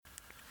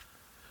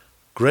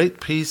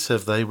Great peace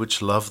have they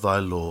which love thy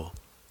law,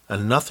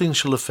 and nothing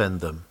shall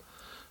offend them.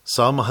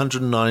 Psalm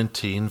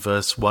 119,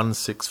 verse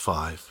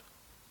 165.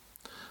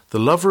 The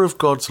lover of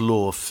God's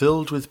law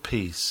filled with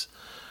peace.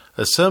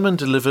 A sermon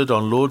delivered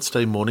on Lord's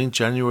Day morning,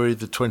 January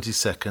the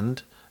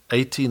 22nd,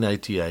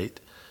 1888,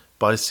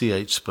 by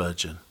C.H.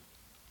 Spurgeon.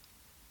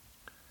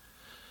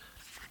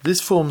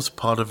 This forms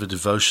part of a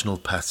devotional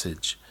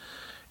passage.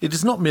 It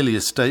is not merely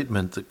a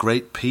statement that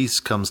great peace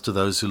comes to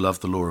those who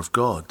love the law of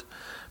God,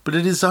 but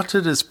it is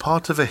uttered as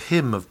part of a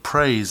hymn of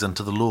praise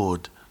unto the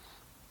Lord.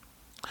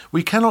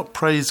 We cannot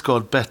praise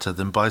God better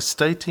than by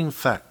stating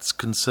facts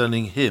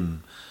concerning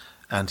Him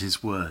and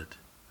His Word.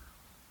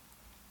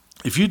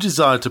 If you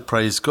desire to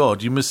praise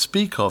God, you must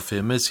speak of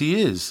Him as He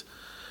is.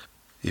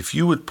 If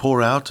you would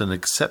pour out an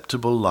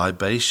acceptable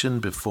libation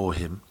before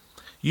Him,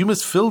 you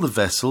must fill the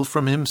vessel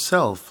from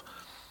Himself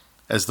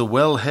as the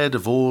wellhead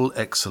of all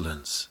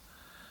excellence.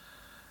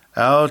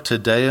 Our Te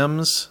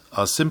Deums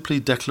are simply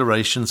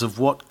declarations of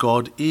what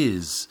God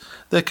is.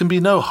 There can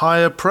be no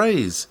higher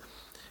praise.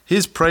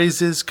 His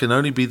praises can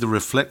only be the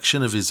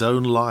reflection of His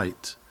own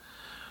light.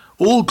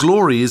 All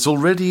glory is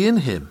already in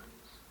Him.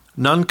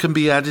 None can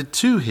be added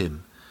to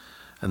Him.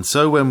 And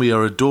so when we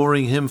are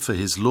adoring Him for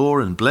His law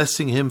and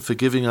blessing Him for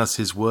giving us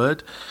His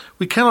word,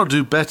 we cannot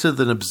do better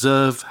than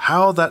observe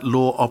how that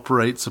law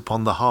operates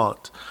upon the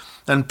heart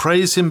and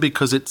praise Him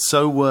because it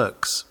so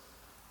works.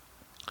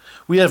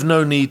 We have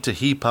no need to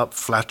heap up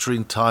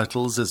flattering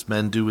titles as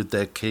men do with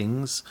their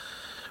kings.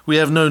 We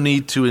have no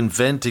need to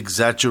invent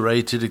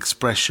exaggerated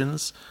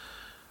expressions.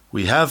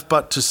 We have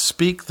but to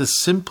speak the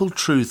simple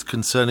truth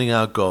concerning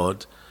our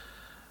God,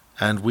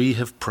 and we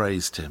have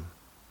praised Him.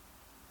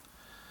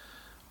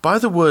 By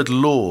the word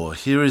law,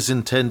 here is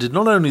intended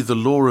not only the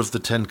law of the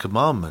Ten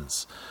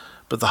Commandments,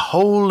 but the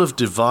whole of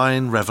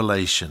divine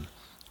revelation,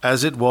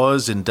 as it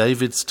was in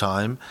David's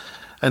time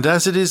and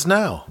as it is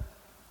now.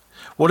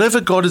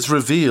 Whatever God has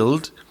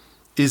revealed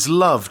is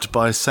loved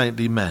by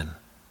saintly men.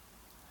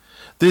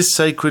 This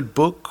sacred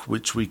book,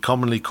 which we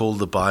commonly call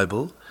the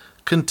Bible,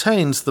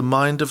 contains the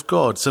mind of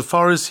God so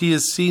far as He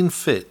has seen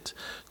fit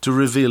to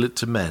reveal it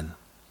to men.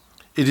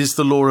 It is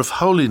the law of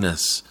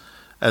holiness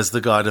as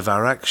the guide of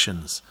our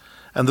actions,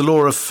 and the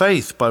law of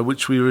faith by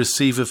which we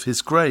receive of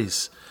His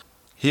grace.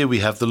 Here we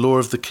have the law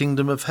of the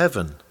kingdom of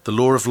heaven, the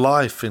law of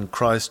life in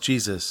Christ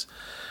Jesus.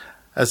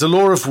 As a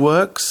law of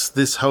works,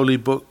 this holy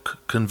book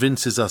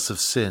convinces us of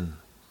sin.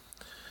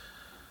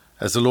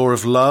 As a law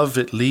of love,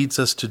 it leads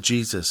us to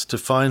Jesus to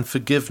find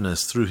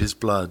forgiveness through His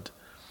blood.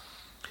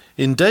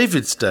 In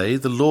David's day,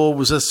 the law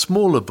was a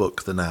smaller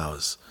book than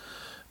ours,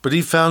 but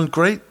he found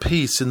great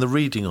peace in the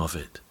reading of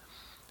it.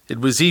 It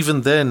was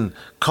even then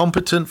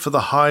competent for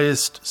the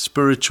highest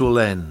spiritual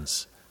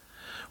ends.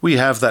 We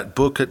have that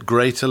book at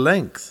greater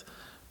length,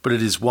 but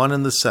it is one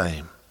and the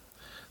same.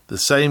 The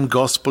same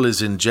gospel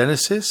is in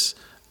Genesis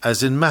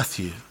as in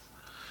Matthew.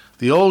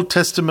 The Old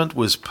Testament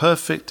was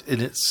perfect in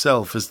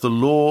itself as the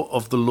law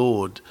of the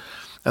Lord,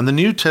 and the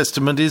New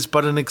Testament is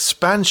but an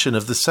expansion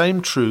of the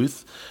same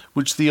truth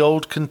which the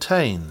Old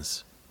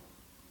contains.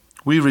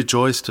 We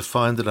rejoice to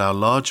find that our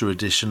larger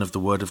edition of the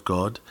Word of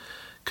God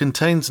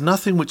contains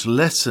nothing which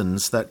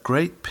lessens that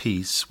great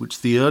peace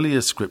which the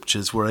earlier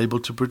scriptures were able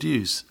to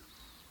produce.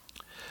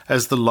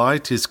 As the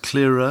light is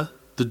clearer,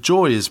 the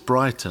joy is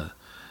brighter,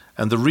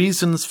 and the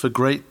reasons for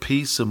great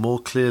peace are more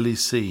clearly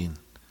seen.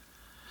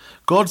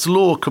 God's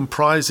law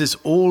comprises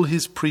all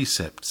His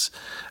precepts,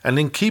 and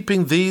in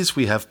keeping these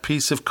we have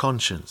peace of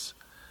conscience.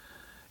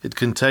 It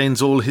contains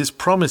all His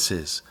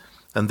promises,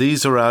 and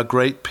these are our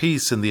great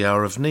peace in the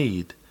hour of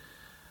need.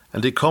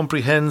 And it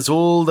comprehends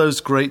all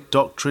those great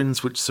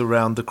doctrines which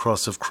surround the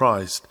cross of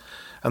Christ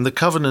and the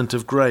covenant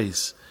of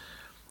grace,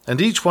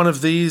 and each one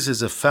of these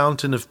is a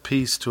fountain of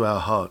peace to our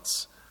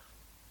hearts.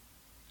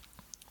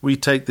 We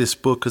take this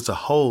book as a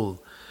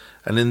whole,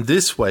 and in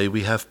this way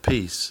we have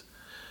peace.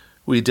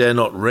 We dare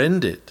not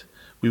rend it.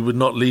 We would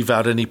not leave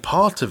out any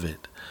part of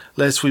it,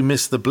 lest we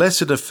miss the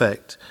blessed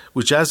effect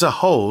which as a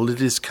whole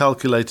it is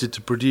calculated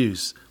to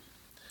produce.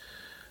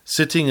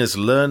 Sitting as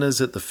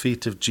learners at the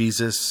feet of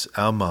Jesus,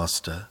 our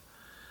Master,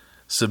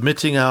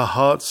 submitting our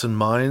hearts and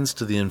minds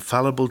to the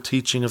infallible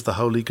teaching of the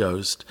Holy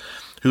Ghost,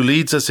 who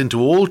leads us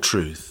into all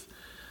truth,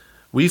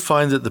 we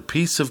find that the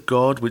peace of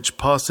God, which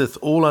passeth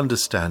all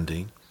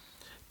understanding,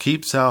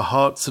 keeps our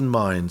hearts and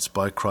minds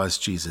by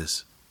Christ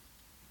Jesus.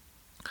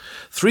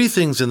 3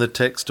 things in the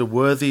text are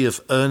worthy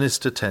of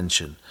earnest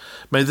attention.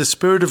 May the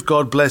Spirit of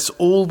God bless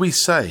all we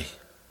say.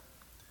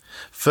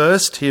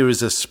 First, here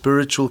is a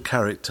spiritual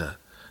character,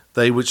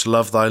 they which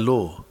love thy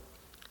law.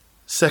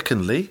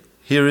 Secondly,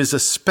 here is a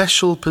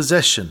special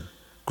possession,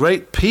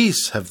 great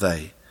peace have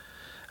they.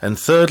 And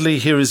thirdly,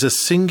 here is a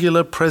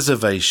singular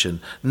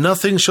preservation,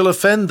 nothing shall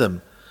offend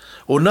them,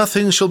 or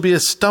nothing shall be a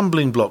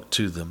stumbling block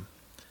to them.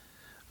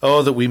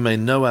 Oh, that we may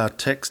know our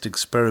text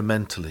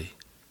experimentally.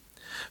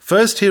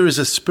 First, here is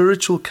a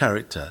spiritual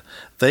character,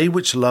 they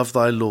which love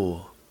thy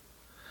law.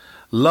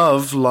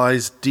 Love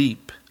lies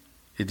deep.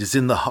 It is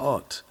in the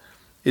heart.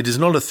 It is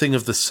not a thing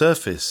of the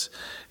surface.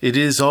 It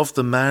is of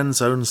the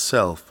man's own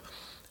self.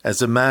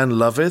 As a man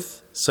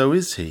loveth, so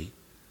is he.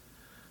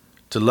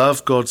 To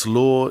love God's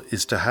law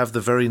is to have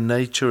the very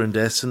nature and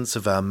essence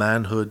of our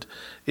manhood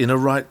in a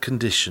right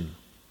condition.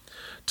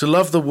 To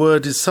love the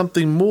word is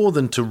something more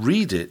than to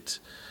read it,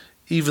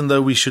 even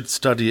though we should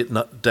study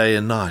it day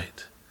and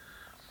night.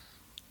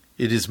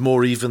 It is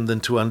more even than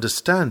to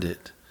understand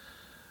it,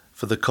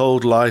 for the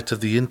cold light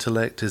of the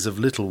intellect is of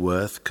little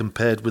worth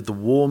compared with the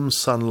warm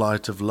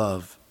sunlight of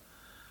love.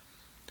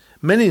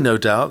 Many, no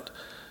doubt,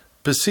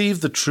 perceive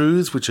the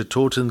truths which are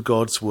taught in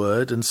God's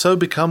word, and so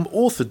become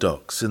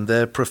orthodox in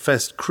their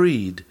professed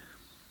creed.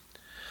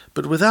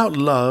 But without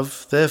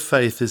love, their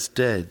faith is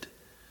dead.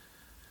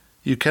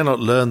 You cannot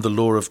learn the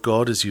law of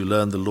God as you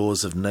learn the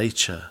laws of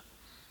nature.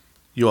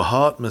 Your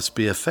heart must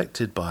be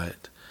affected by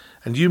it,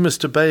 and you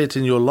must obey it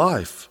in your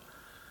life,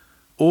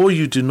 or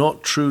you do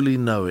not truly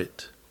know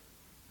it.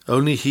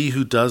 Only he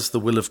who does the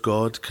will of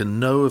God can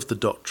know of the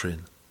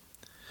doctrine.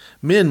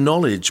 Mere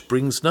knowledge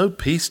brings no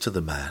peace to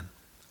the man.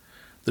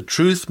 The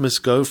truth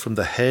must go from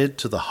the head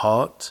to the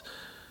heart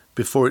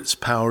before its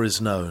power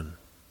is known.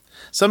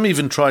 Some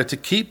even try to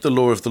keep the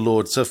law of the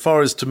Lord so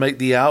far as to make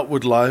the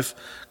outward life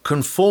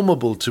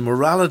conformable to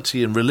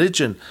morality and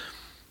religion,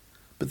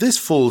 but this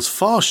falls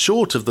far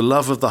short of the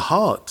love of the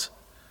heart.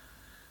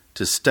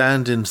 To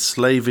stand in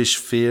slavish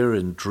fear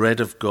and dread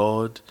of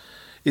God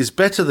is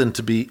better than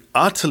to be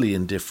utterly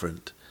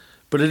indifferent,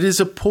 but it is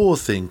a poor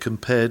thing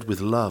compared with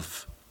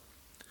love.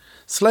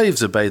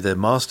 Slaves obey their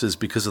masters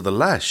because of the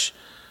lash,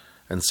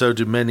 and so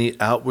do many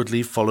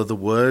outwardly follow the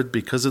word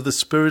because of the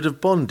spirit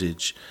of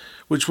bondage,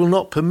 which will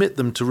not permit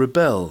them to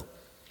rebel.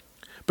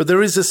 But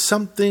there is a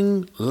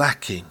something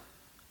lacking.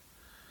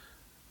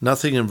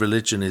 Nothing in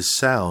religion is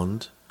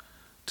sound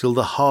till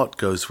the heart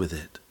goes with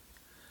it.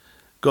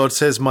 God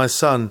says, "My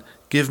son,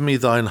 give me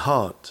thine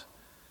heart,"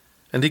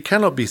 and he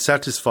cannot be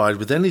satisfied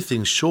with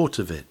anything short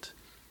of it.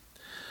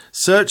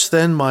 Search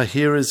then, my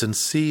hearers, and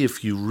see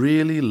if you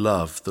really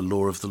love the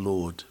law of the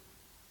Lord.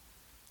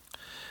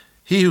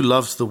 He who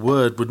loves the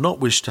word would not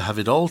wish to have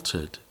it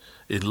altered,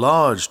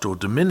 enlarged, or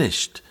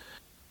diminished.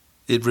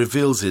 It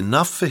reveals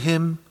enough for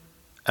him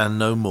and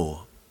no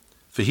more,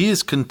 for he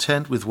is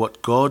content with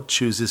what God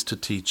chooses to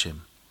teach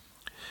him.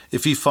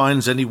 If he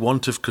finds any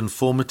want of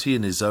conformity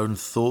in his own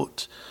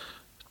thought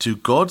to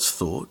God's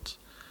thought,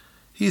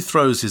 he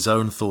throws his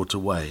own thought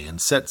away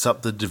and sets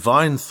up the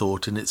divine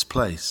thought in its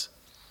place.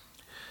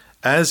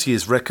 As he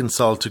is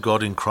reconciled to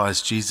God in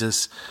Christ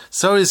Jesus,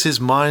 so is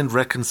his mind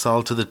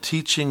reconciled to the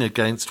teaching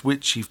against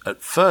which he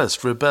at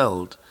first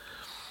rebelled.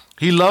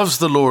 He loves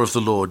the law of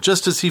the Lord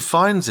just as he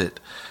finds it,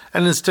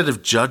 and instead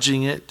of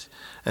judging it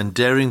and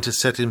daring to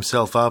set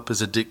himself up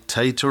as a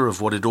dictator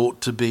of what it ought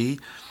to be,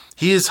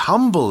 he is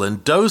humble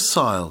and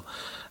docile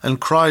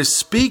and cries,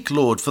 "Speak,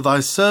 Lord, for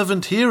thy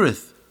servant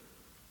heareth."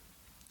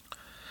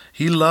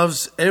 He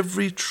loves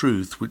every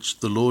truth which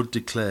the Lord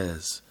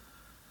declares.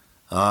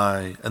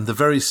 Aye, and the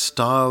very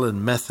style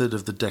and method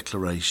of the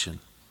declaration.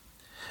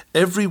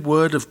 Every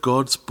word of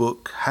God's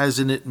book has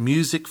in it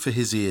music for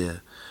his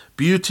ear,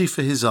 beauty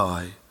for his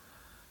eye,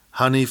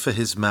 honey for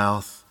his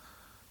mouth,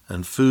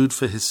 and food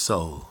for his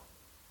soul.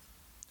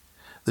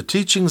 The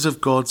teachings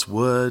of God's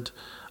word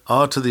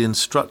are to the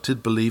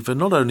instructed believer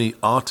not only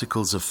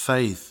articles of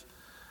faith,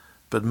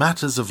 but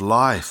matters of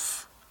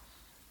life.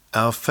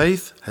 Our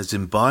faith has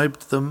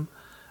imbibed them,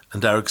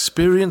 and our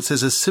experience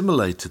has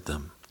assimilated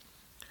them.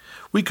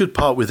 We could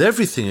part with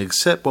everything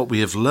except what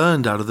we have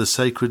learned out of the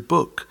sacred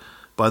book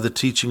by the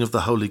teaching of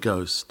the Holy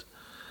Ghost,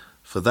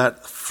 for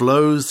that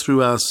flows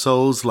through our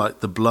souls like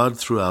the blood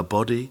through our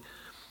body,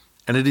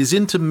 and it is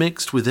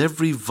intermixed with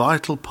every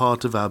vital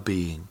part of our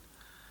being.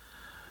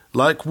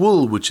 Like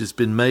wool which has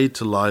been made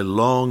to lie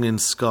long in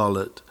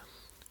scarlet,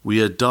 we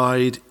are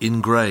dyed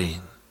in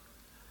grain.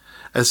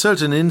 As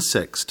certain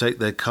insects take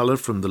their colour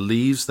from the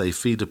leaves they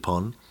feed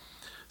upon,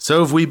 so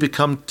have we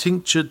become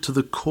tinctured to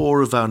the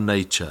core of our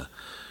nature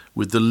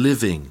with the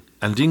living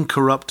and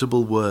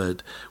incorruptible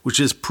word, which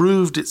has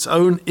proved its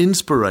own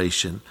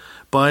inspiration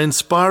by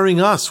inspiring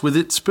us with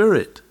its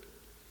spirit.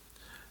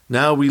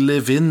 Now we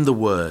live in the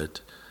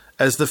word,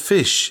 as the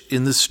fish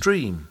in the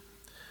stream.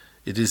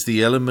 It is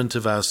the element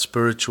of our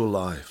spiritual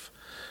life.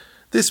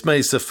 This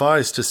may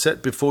suffice to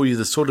set before you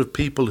the sort of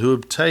people who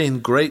obtain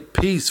great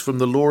peace from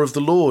the law of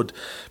the Lord,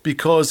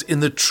 because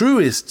in the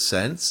truest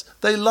sense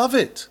they love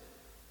it.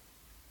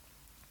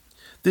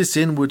 This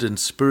inward and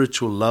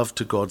spiritual love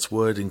to God's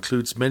word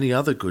includes many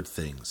other good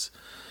things.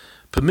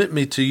 Permit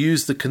me to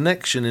use the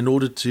connection in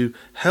order to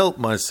help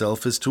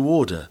myself as to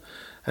order,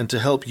 and to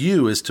help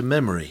you as to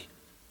memory.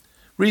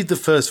 Read the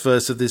first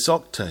verse of this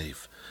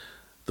octave,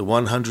 the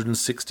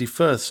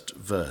 161st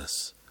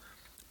verse.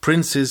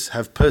 Princes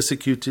have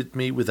persecuted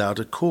me without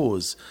a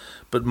cause,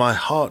 but my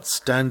heart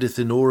standeth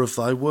in awe of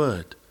thy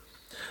word.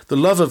 The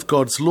love of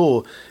God's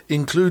law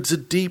includes a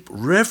deep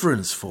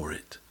reverence for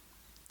it.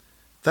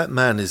 That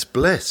man is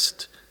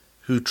blessed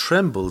who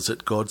trembles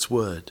at God's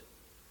word.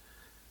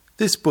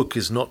 This book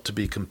is not to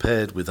be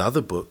compared with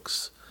other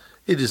books.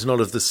 It is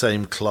not of the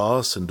same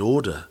class and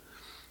order.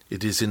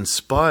 It is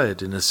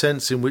inspired in a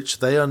sense in which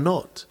they are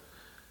not.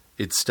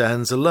 It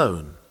stands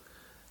alone,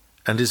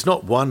 and is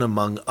not one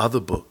among other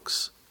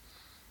books.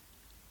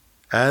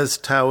 As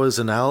towers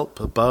an Alp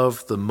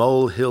above the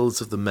mole hills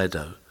of the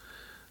meadow,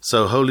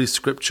 so Holy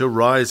Scripture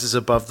rises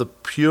above the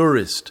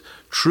purest,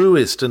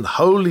 truest, and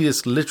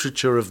holiest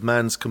literature of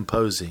man's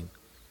composing.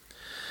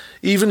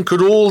 Even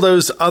could all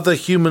those other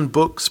human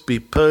books be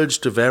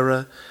purged of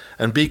error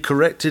and be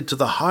corrected to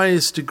the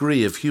highest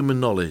degree of human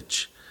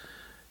knowledge,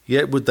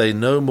 yet would they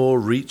no more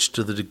reach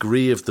to the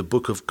degree of the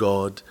book of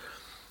God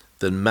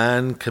than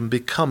man can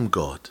become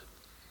God.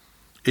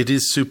 It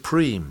is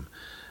supreme,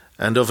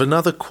 and of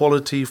another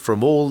quality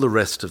from all the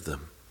rest of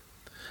them.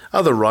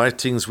 Other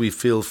writings we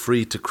feel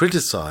free to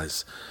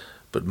criticize,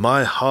 but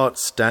my heart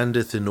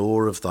standeth in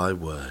awe of thy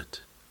word.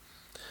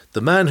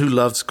 The man who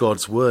loves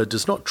God's word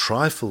does not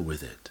trifle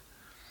with it.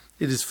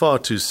 It is far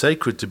too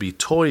sacred to be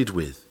toyed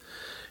with.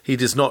 He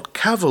does not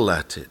cavil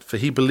at it, for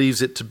he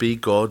believes it to be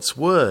God's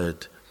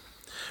word.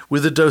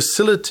 With a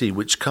docility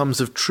which comes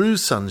of true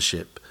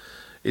sonship,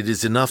 it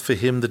is enough for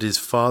him that his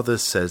Father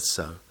says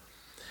so.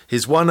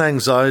 His one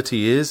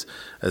anxiety is,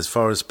 as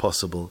far as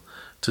possible,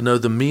 to know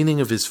the meaning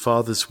of his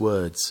Father's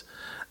words,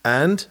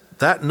 and,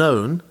 that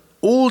known,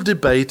 all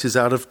debate is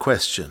out of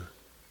question.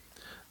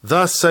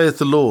 Thus saith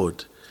the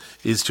Lord,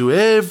 is to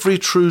every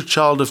true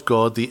child of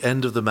God the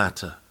end of the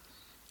matter.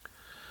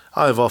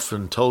 I have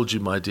often told you,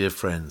 my dear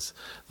friends,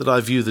 that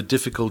I view the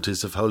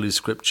difficulties of Holy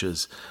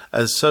Scriptures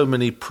as so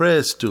many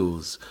prayer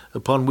stools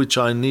upon which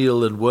I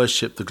kneel and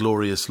worship the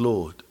glorious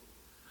Lord.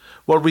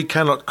 What we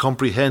cannot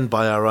comprehend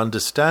by our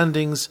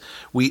understandings,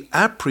 we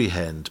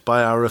apprehend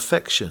by our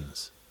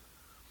affections.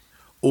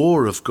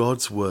 Awe of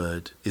God's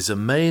word is a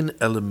main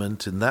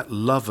element in that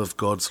love of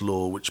God's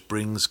law which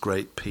brings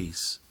great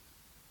peace.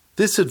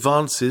 This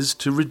advances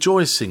to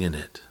rejoicing in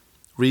it.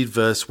 Read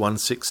verse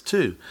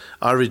 162.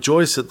 I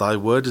rejoice at thy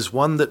word as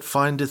one that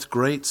findeth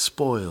great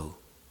spoil.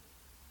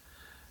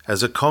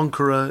 As a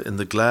conqueror in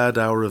the glad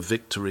hour of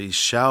victory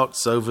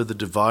shouts over the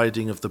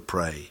dividing of the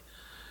prey,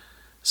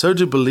 so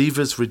do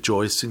believers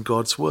rejoice in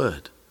God's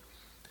word.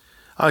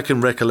 I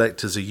can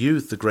recollect as a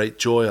youth the great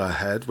joy I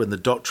had when the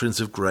doctrines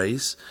of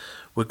grace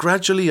were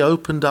gradually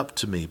opened up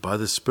to me by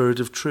the Spirit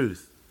of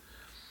truth.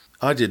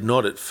 I did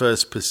not at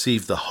first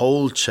perceive the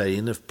whole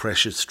chain of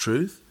precious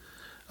truth.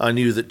 I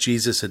knew that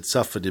Jesus had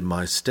suffered in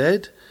my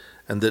stead,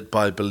 and that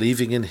by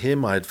believing in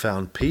him I had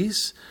found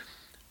peace,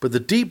 but the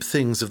deep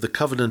things of the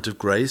covenant of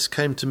grace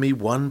came to me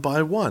one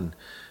by one,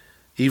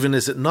 even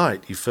as at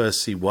night you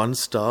first see one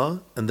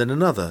star and then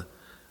another,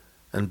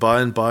 and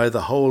by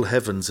the whole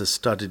heavens are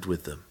studded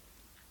with them.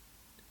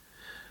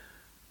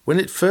 When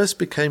it first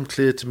became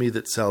clear to me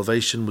that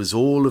salvation was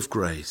all of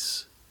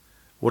grace,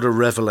 what a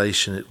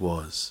revelation it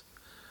was.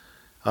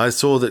 I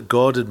saw that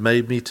God had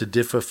made me to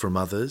differ from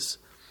others.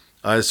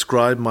 I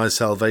ascribed my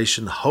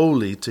salvation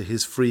wholly to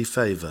his free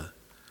favor.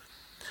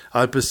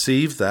 I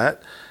perceived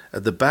that,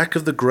 at the back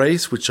of the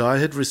grace which I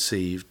had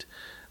received,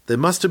 there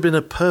must have been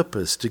a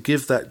purpose to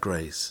give that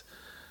grace,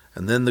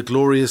 and then the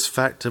glorious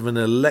fact of an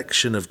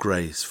election of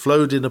grace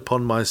flowed in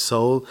upon my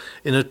soul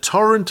in a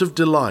torrent of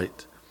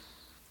delight.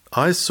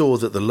 I saw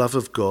that the love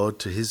of God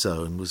to his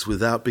own was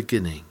without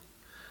beginning,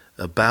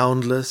 a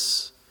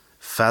boundless,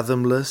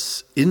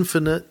 fathomless,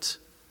 infinite,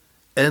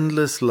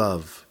 endless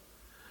love,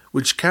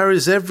 which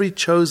carries every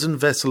chosen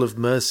vessel of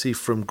mercy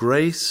from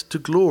grace to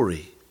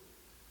glory.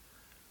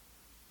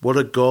 What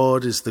a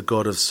God is the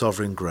God of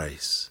sovereign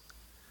grace!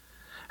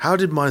 How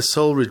did my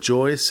soul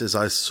rejoice as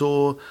I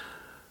saw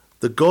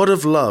the God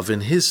of love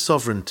in his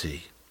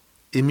sovereignty,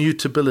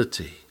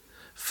 immutability,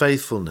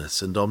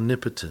 faithfulness, and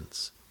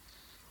omnipotence.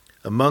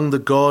 Among the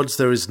gods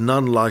there is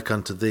none like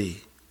unto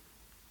thee.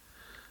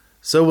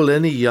 So will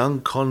any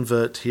young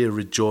convert here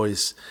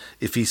rejoice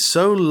if he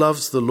so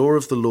loves the law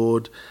of the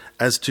Lord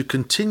as to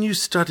continue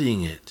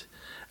studying it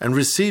and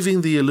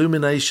receiving the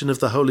illumination of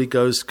the Holy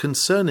Ghost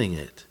concerning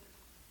it.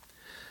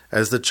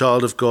 As the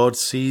child of God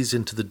sees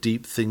into the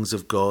deep things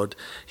of God,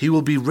 he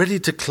will be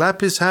ready to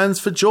clap his hands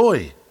for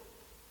joy.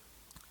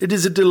 It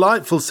is a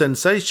delightful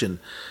sensation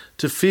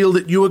to feel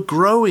that you are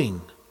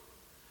growing.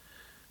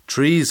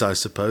 Trees, I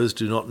suppose,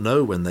 do not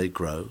know when they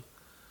grow,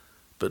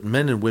 but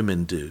men and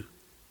women do,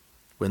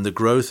 when the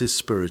growth is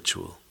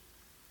spiritual.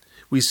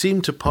 We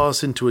seem to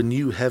pass into a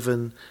new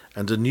heaven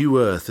and a new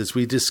earth as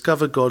we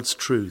discover God's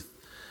truth.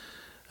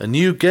 A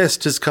new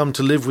guest has come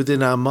to live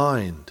within our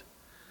mind,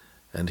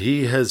 and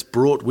he has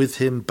brought with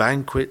him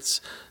banquets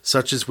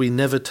such as we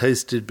never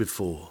tasted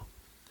before.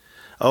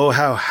 Oh,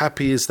 how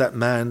happy is that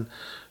man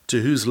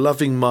to whose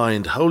loving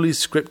mind Holy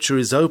Scripture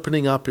is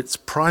opening up its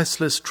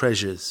priceless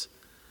treasures.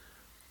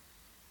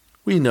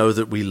 We know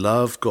that we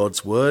love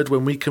God's word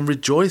when we can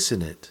rejoice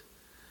in it.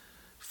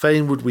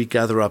 Fain would we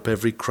gather up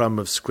every crumb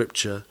of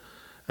Scripture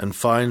and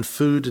find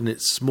food in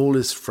its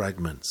smallest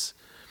fragments.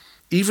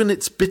 Even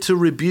its bitter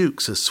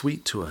rebukes are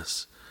sweet to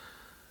us.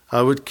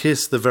 I would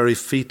kiss the very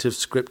feet of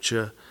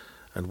Scripture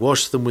and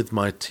wash them with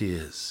my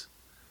tears.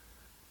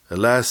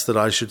 Alas, that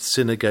I should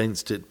sin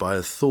against it by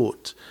a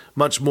thought,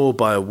 much more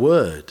by a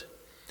word.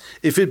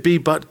 If it be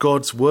but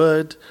God's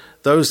word,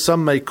 though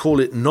some may call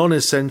it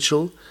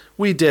non-essential,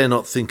 we dare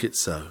not think it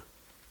so.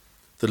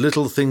 The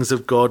little things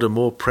of God are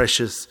more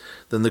precious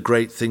than the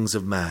great things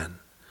of man.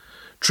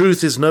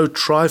 Truth is no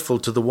trifle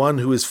to the one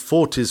who has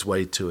fought his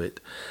way to it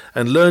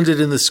and learned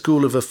it in the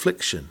school of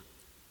affliction.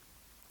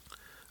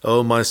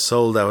 O my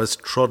soul, thou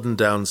hast trodden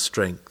down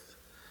strength,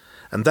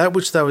 and that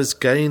which thou hast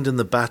gained in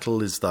the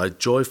battle is thy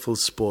joyful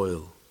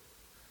spoil.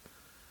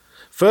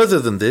 Further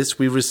than this,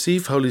 we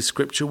receive Holy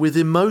Scripture with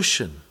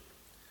emotion.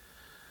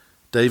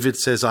 David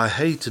says, I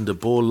hate and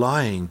abhor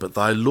lying, but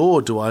thy law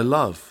do I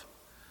love.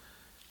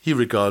 He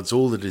regards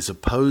all that is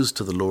opposed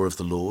to the law of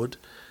the Lord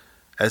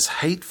as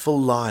hateful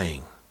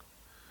lying.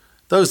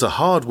 Those are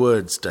hard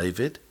words,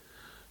 David.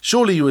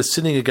 Surely you are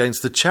sinning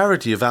against the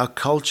charity of our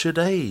cultured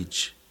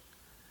age.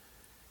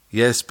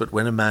 Yes, but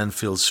when a man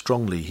feels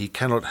strongly, he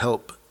cannot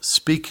help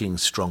speaking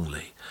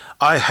strongly.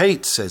 I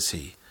hate, says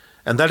he,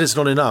 and that is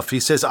not enough. He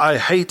says, I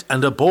hate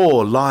and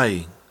abhor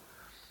lying.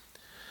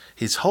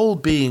 His whole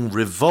being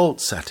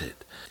revolts at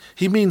it.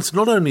 He means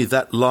not only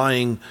that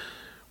lying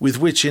with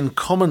which in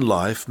common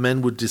life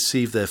men would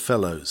deceive their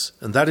fellows,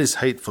 and that is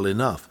hateful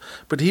enough,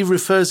 but he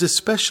refers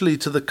especially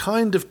to the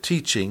kind of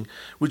teaching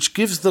which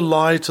gives the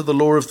lie to the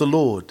law of the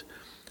Lord.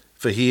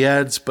 For he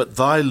adds, but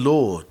thy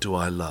law do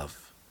I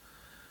love.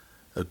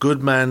 A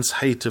good man's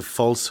hate of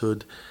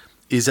falsehood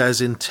is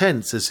as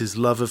intense as his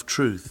love of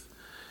truth.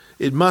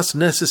 It must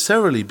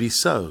necessarily be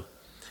so.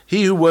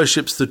 He who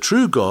worships the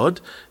true God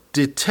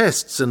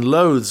detests and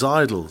loathes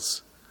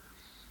idols.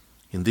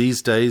 In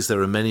these days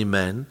there are many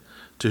men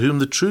to whom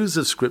the truths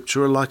of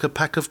Scripture are like a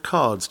pack of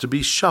cards to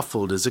be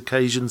shuffled as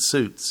occasion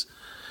suits.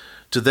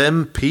 To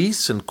them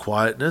peace and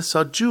quietness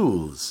are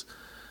jewels,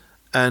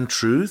 and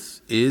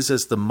truth is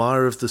as the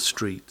mire of the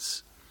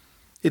streets.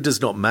 It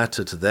does not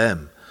matter to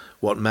them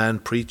what man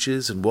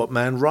preaches and what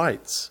man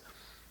writes.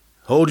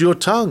 Hold your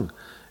tongue,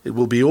 it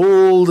will be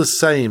all the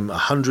same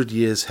 100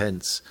 years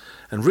hence,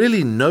 and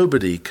really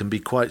nobody can be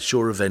quite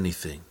sure of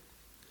anything.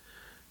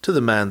 To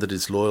the man that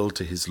is loyal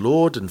to his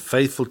Lord and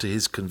faithful to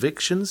his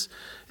convictions,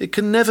 it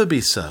can never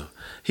be so.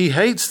 He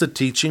hates the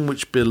teaching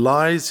which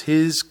belies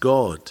his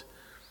God.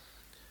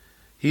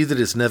 He that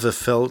has never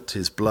felt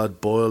his blood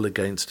boil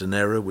against an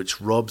error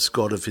which robs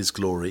God of his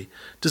glory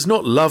does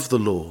not love the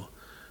law,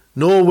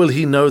 nor will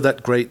he know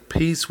that great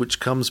peace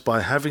which comes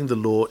by having the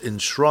law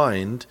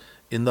enshrined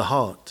in the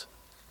heart.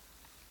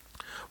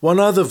 One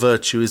other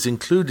virtue is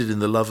included in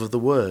the love of the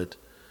word.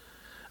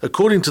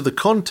 According to the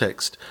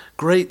context,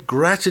 great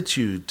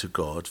gratitude to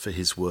God for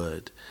his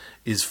word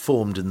is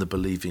formed in the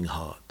believing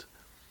heart.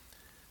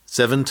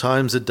 7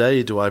 times a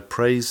day do I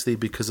praise thee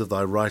because of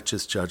thy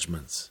righteous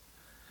judgments.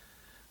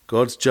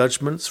 God's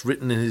judgments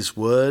written in his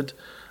word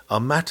are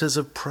matters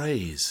of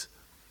praise.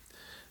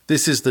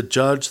 This is the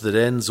judge that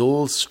ends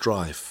all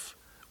strife,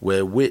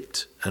 where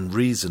wit and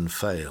reason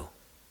fail.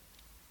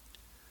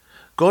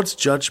 God's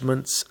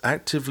judgments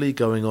actively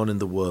going on in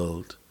the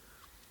world,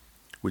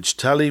 which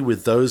tally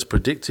with those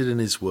predicted in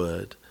his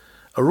word,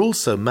 are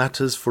also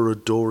matters for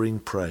adoring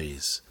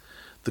praise.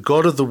 The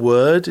God of the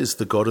word is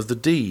the God of the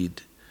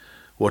deed.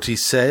 What he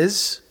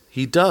says,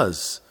 he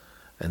does,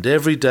 and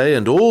every day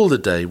and all the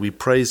day we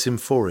praise him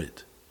for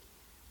it.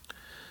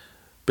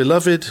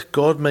 Beloved,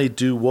 God may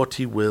do what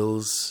he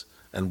wills,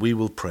 and we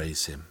will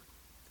praise him.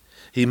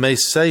 He may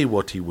say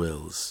what he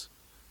wills,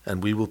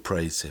 and we will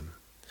praise him.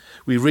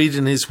 We read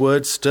in his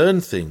word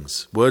stern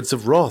things, words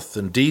of wrath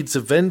and deeds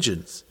of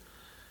vengeance.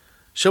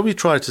 Shall we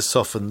try to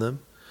soften them,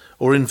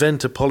 or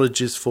invent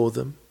apologies for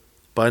them?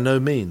 By no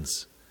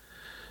means.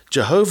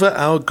 Jehovah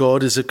our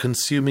God is a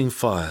consuming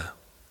fire.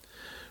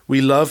 We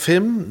love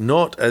him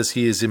not as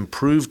he is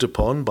improved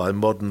upon by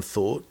modern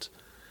thought,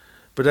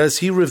 but as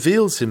he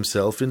reveals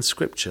himself in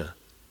Scripture.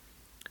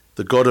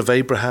 The God of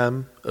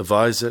Abraham, of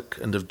Isaac,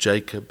 and of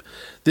Jacob,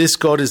 this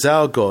God is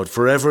our God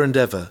forever and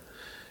ever.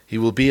 He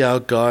will be our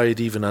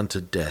guide even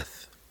unto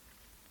death.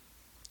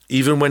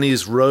 Even when he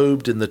is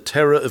robed in the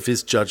terror of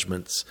his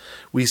judgments,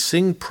 we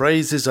sing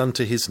praises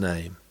unto his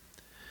name.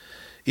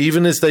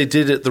 Even as they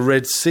did at the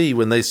Red Sea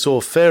when they saw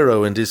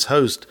Pharaoh and his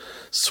host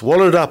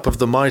swallowed up of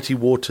the mighty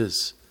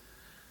waters.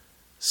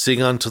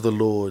 Sing unto the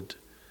Lord,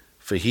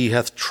 for he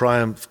hath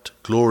triumphed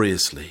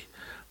gloriously.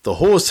 The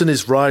horse and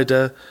his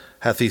rider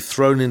hath he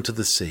thrown into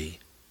the sea.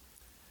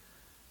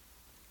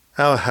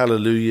 Our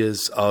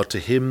hallelujahs are to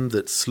him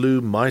that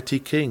slew mighty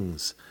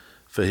kings,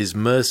 for his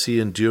mercy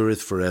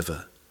endureth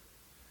forever.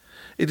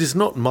 It is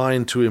not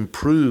mine to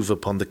improve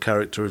upon the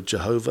character of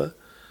Jehovah,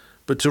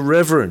 but to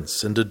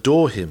reverence and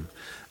adore him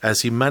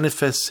as he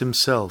manifests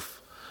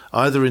himself,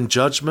 either in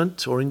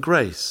judgment or in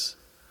grace.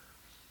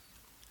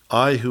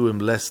 I, who am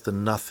less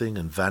than nothing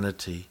and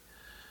vanity,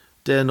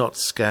 dare not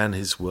scan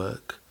his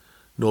work,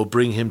 nor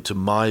bring him to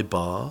my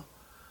bar,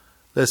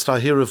 lest I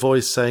hear a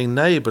voice saying,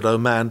 Nay, but, O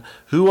man,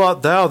 who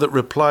art thou that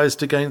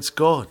repliest against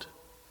God?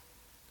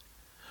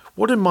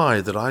 What am I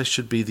that I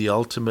should be the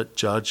ultimate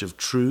judge of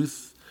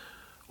truth,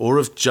 or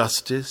of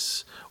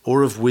justice,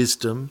 or of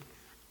wisdom?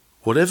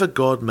 Whatever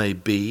God may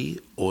be,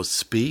 or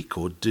speak,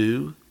 or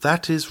do,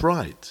 that is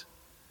right.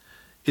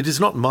 It is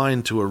not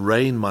mine to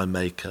arraign my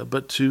Maker,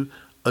 but to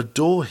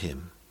adore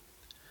him.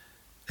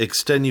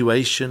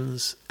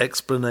 Extenuations,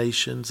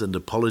 explanations, and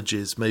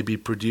apologies may be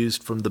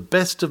produced from the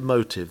best of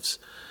motives,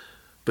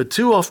 but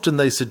too often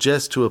they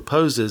suggest to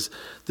opposers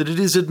that it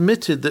is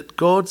admitted that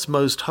God's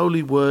most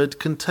holy word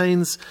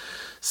contains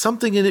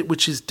something in it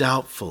which is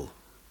doubtful,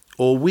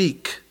 or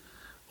weak,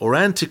 or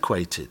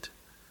antiquated.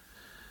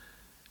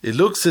 It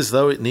looks as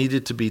though it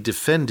needed to be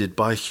defended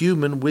by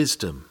human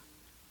wisdom.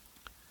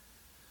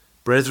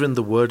 Brethren,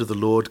 the word of the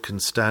Lord can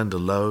stand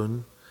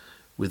alone,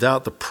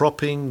 without the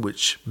propping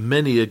which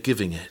many are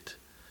giving it.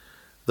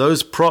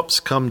 Those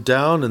props come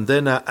down, and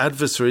then our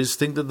adversaries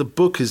think that the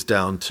book is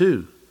down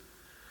too.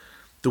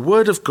 The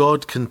word of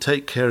God can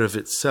take care of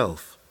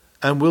itself,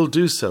 and will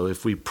do so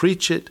if we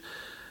preach it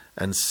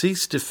and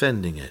cease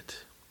defending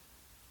it.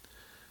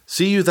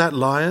 See you that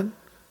lion?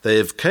 They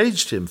have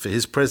caged him for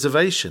his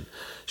preservation,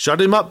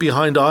 shut him up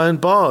behind iron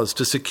bars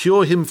to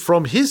secure him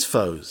from his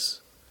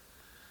foes.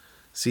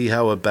 See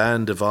how a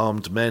band of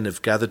armed men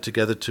have gathered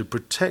together to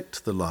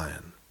protect the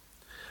lion.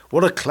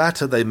 What a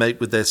clatter they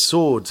make with their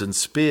swords and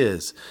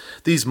spears.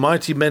 These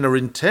mighty men are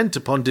intent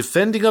upon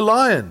defending a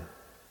lion.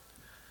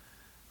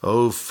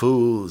 O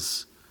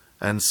fools,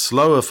 and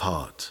slow of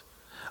heart,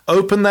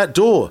 open that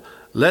door,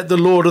 let the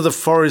Lord of the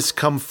forest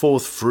come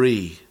forth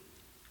free.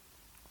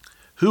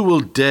 Who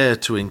will dare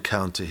to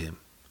encounter him?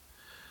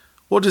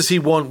 What does he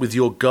want with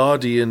your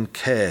guardian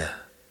care?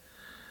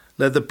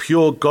 Let the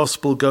pure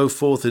gospel go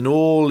forth in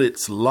all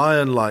its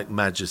lion-like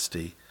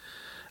majesty,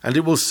 and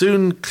it will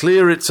soon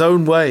clear its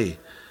own way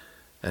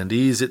and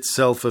ease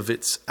itself of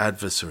its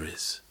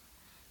adversaries.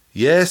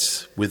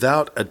 Yes,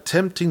 without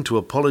attempting to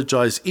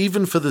apologize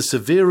even for the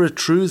severer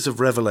truths of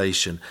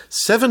Revelation,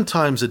 7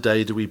 times a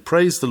day do we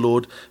praise the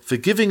Lord for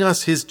giving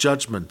us his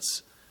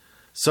judgments,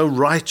 so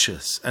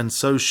righteous and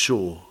so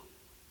sure.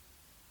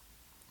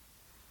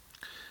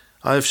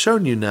 I have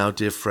shown you now,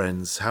 dear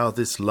friends, how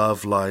this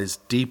love lies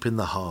deep in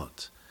the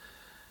heart,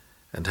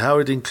 and how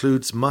it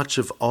includes much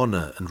of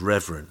honor and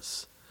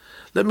reverence.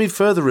 Let me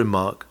further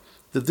remark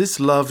that this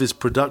love is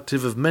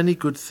productive of many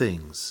good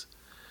things.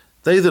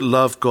 They that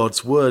love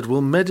God's word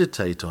will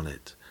meditate on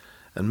it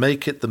and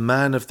make it the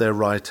man of their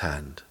right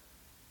hand.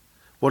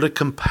 What a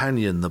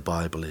companion the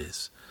Bible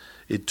is.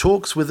 It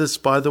talks with us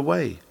by the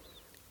way.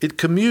 It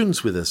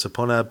communes with us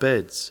upon our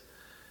beds.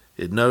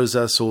 It knows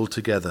us all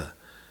together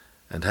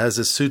and has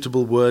a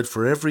suitable word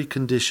for every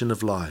condition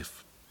of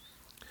life.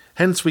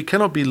 Hence we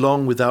cannot be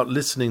long without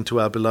listening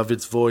to our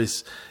beloved's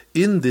voice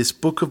in this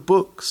book of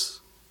books.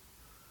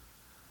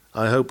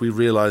 I hope we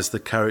realize the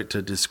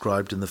character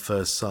described in the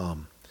first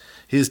psalm.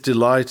 His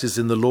delight is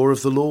in the law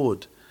of the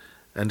Lord,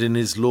 and in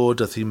his law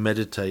doth he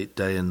meditate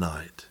day and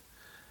night.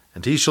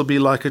 And he shall be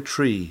like a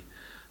tree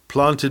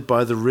planted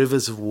by the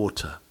rivers of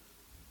water.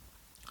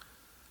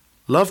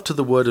 Love to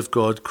the word of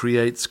God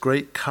creates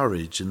great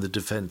courage in the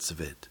defense of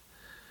it.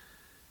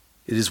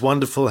 It is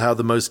wonderful how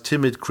the most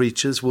timid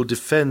creatures will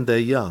defend their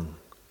young,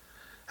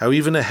 how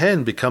even a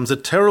hen becomes a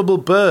terrible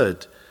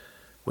bird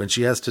when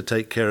she has to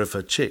take care of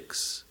her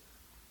chicks.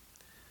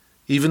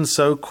 Even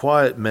so,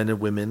 quiet men and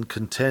women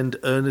contend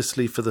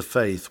earnestly for the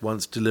faith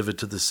once delivered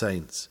to the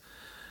saints,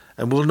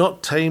 and will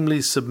not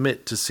tamely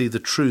submit to see the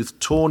truth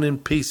torn in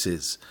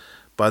pieces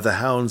by the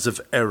hounds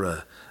of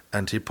error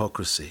and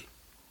hypocrisy.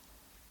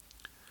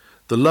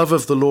 The love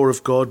of the law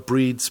of God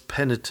breeds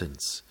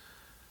penitence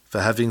for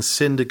having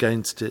sinned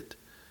against it,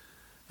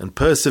 and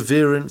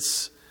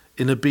perseverance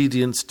in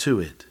obedience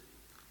to it.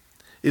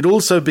 It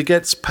also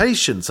begets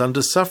patience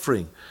under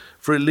suffering,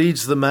 for it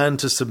leads the man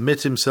to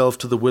submit himself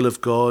to the will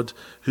of God,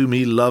 whom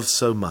he loves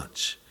so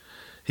much.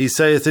 He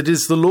saith, It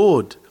is the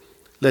Lord,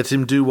 let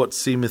him do what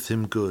seemeth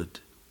him good.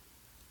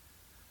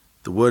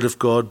 The word of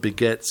God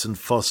begets and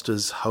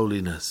fosters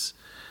holiness.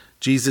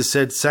 Jesus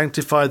said,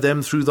 Sanctify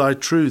them through thy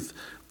truth,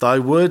 thy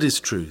word is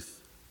truth.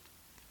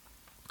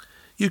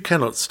 You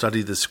cannot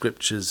study the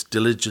Scriptures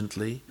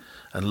diligently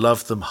and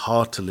love them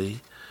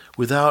heartily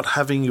without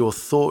having your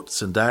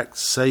thoughts and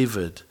acts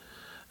savoured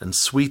and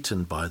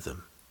sweetened by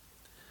them.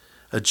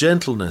 A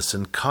gentleness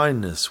and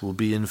kindness will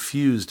be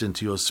infused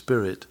into your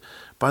spirit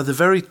by the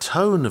very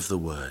tone of the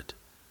word.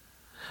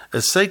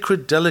 A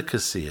sacred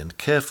delicacy and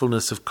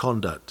carefulness of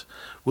conduct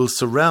will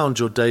surround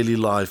your daily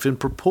life in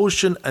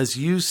proportion as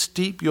you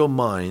steep your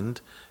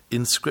mind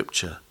in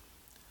Scripture.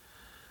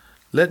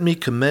 Let me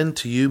commend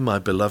to you, my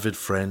beloved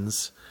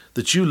friends,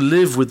 that you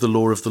live with the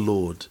law of the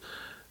Lord,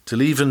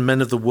 till even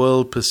men of the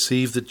world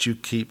perceive that you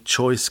keep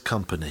choice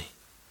company.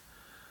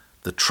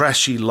 The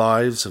trashy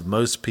lives of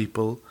most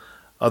people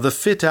are the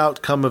fit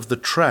outcome of the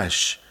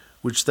trash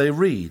which they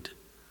read.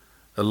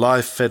 A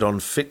life fed on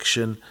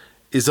fiction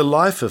is a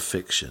life of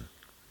fiction.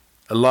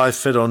 A life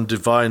fed on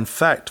divine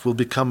fact will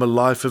become a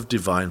life of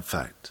divine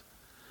fact.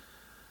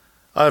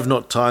 I have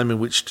not time in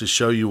which to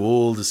show you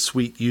all the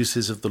sweet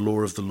uses of the law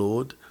of the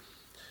Lord.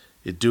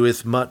 It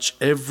doeth much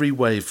every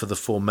way for the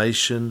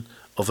formation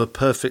of a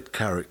perfect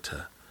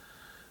character.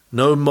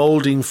 No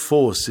moulding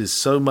force is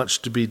so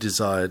much to be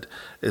desired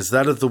as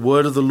that of the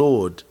word of the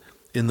Lord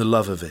in the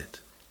love of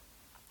it.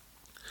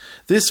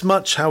 This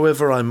much,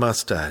 however, I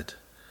must add.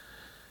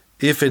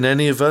 If in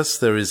any of us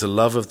there is a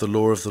love of the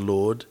law of the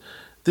Lord,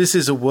 this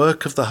is a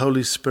work of the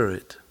Holy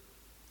Spirit.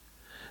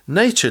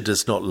 Nature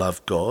does not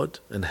love God,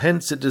 and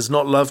hence it does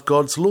not love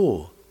God's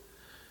law.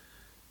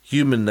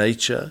 Human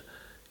nature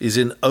is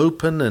in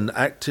open and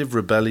active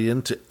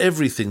rebellion to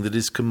everything that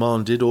is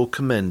commanded or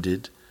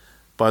commended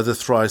by the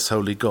thrice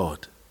holy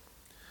God.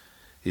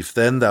 If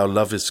then thou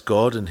lovest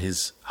God and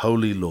his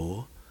holy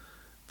law,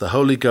 the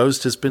Holy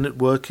Ghost has been at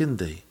work in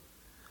thee,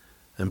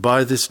 and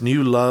by this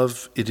new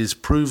love it is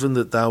proven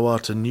that thou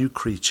art a new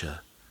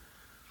creature.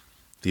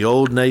 The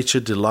old nature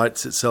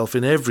delights itself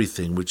in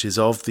everything which is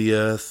of the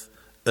earth,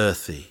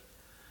 earthy.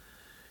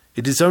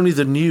 It is only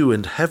the new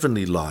and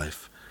heavenly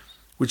life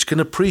which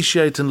can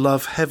appreciate and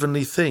love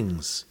heavenly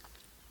things.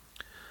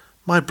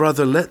 My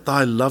brother, let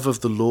thy love of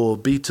the law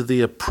be to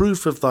thee a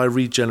proof of thy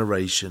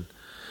regeneration.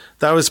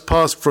 Thou hast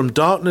passed from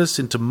darkness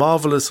into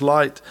marvelous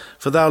light,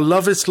 for thou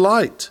lovest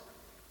light.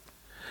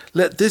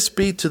 Let this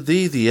be to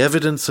thee the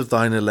evidence of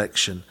thine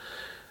election.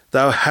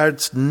 Thou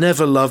hadst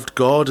never loved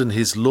God and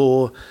his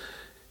law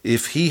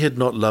if he had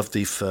not loved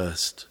thee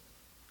first.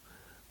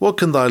 What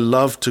can thy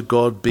love to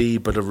God be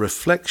but a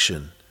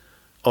reflection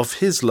of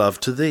his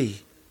love to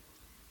thee?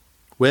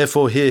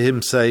 Wherefore hear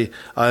him say,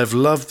 I have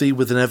loved thee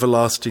with an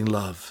everlasting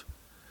love.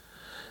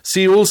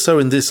 See also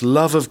in this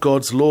love of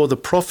God's law the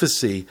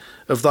prophecy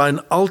of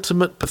thine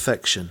ultimate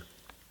perfection.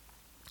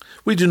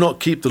 We do not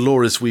keep the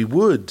law as we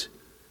would,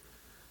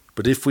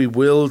 but if we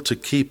will to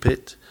keep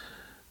it,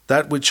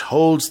 that which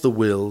holds the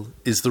will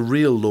is the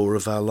real law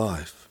of our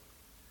life.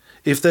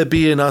 If there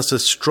be in us a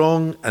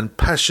strong and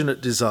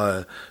passionate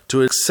desire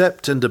to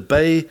accept and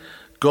obey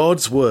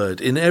God's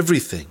word in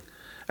everything,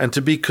 and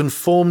to be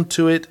conformed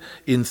to it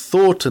in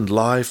thought and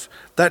life,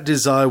 that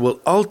desire will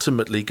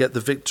ultimately get the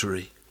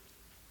victory.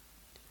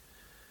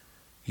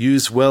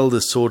 Use well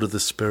the sword of the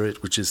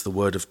Spirit, which is the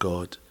word of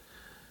God,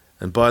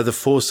 and by the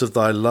force of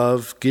thy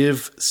love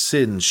give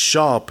sin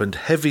sharp and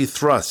heavy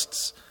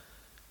thrusts,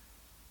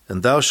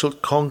 and thou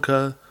shalt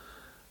conquer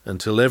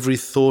until every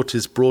thought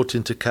is brought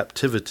into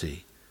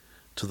captivity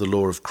to the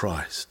law of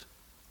Christ.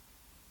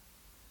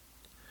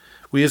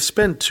 We have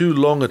spent too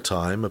long a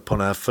time upon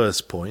our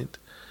first point,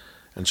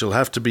 and shall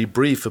have to be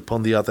brief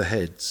upon the other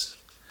heads.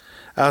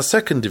 Our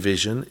second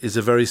division is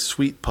a very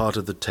sweet part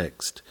of the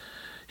text.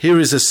 Here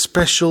is a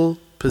special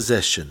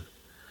possession.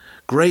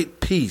 Great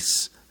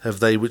peace have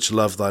they which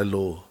love thy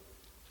law.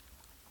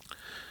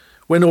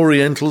 When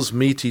Orientals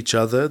meet each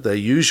other, their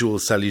usual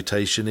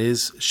salutation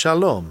is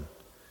Shalom,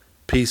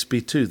 peace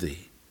be to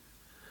thee.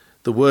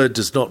 The word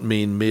does not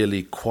mean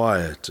merely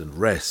quiet and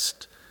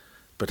rest,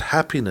 but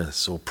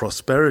happiness or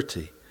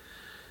prosperity.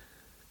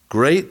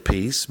 Great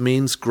peace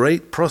means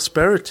great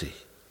prosperity.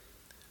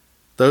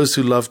 Those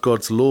who love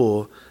God's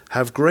law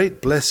have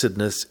great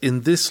blessedness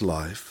in this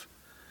life,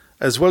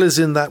 as well as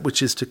in that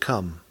which is to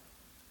come.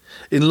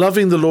 In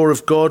loving the law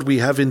of God, we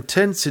have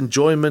intense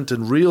enjoyment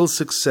and real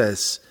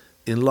success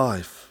in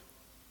life.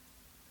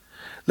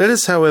 Let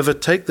us, however,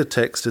 take the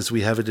text as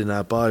we have it in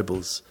our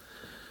Bibles.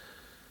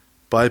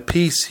 By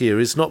peace here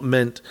is not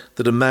meant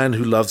that a man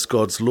who loves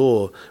God's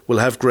law will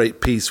have great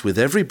peace with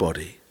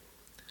everybody,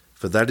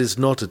 for that is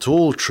not at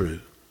all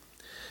true.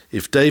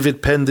 If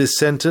David penned this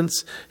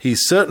sentence, he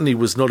certainly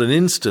was not an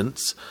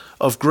instance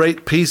of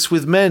great peace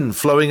with men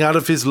flowing out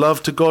of his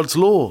love to God's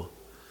law.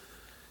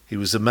 He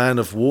was a man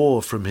of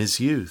war from his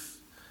youth.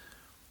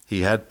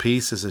 He had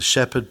peace as a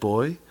shepherd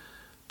boy,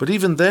 but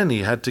even then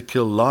he had to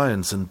kill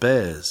lions and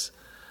bears,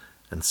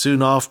 and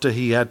soon after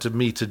he had to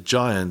meet a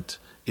giant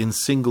in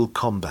single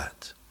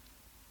combat.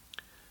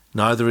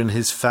 Neither in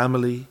his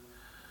family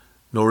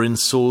nor in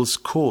Saul's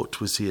court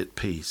was he at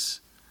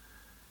peace.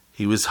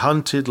 He was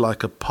hunted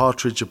like a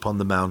partridge upon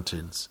the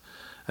mountains,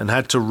 and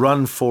had to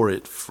run for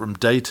it from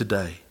day to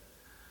day.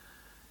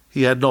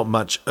 He had not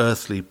much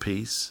earthly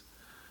peace,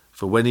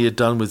 for when he had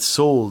done with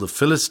Saul, the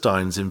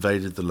Philistines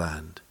invaded the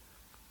land.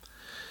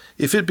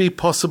 If it be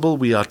possible,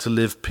 we are to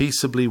live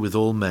peaceably with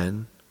all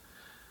men,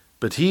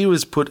 but he who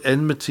has put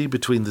enmity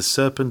between the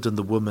serpent and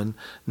the woman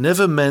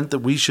never meant that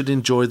we should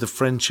enjoy the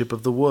friendship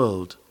of the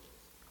world.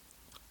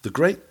 The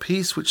great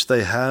peace which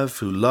they have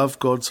who love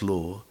God's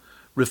law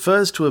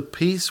refers to a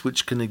peace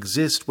which can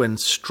exist when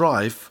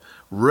strife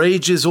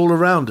rages all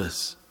around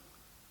us.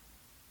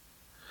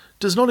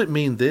 Does not it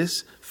mean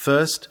this?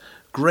 First,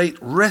 great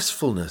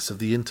restfulness of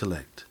the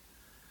intellect.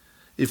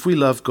 If we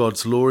love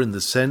God's law in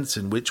the sense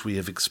in which we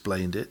have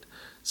explained it,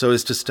 so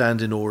as to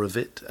stand in awe of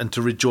it and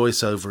to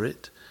rejoice over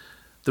it,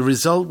 the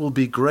result will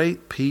be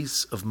great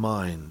peace of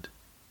mind.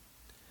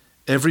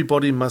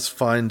 Everybody must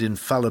find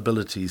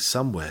infallibility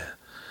somewhere.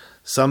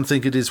 Some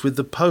think it is with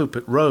the Pope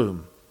at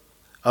Rome.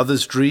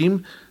 Others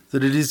dream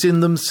that it is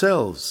in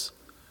themselves.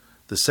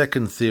 The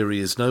second theory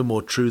is no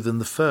more true than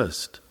the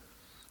first.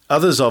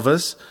 Others of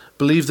us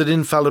believe that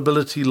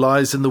infallibility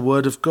lies in the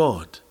Word of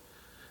God.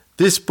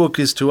 This book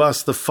is to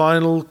us the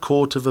final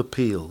court of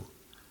appeal.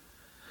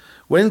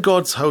 When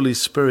God's Holy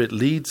Spirit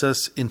leads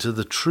us into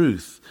the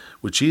truth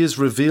which He has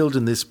revealed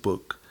in this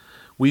book,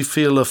 we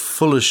feel a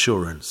full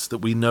assurance that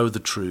we know the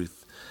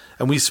truth,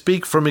 and we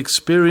speak from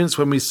experience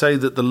when we say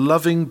that the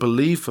loving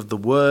belief of the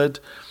Word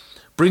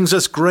brings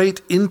us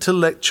great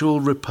intellectual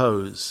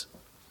repose.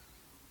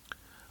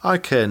 I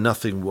care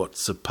nothing what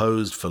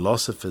supposed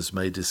philosophers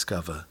may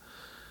discover.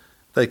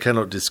 They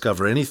cannot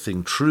discover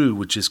anything true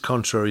which is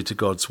contrary to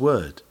God's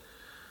Word.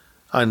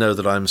 I know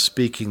that I am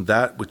speaking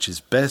that which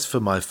is best for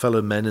my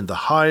fellow men in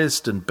the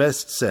highest and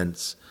best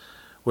sense,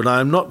 when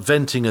I am not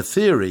venting a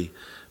theory,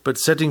 but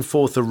setting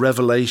forth a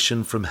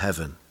revelation from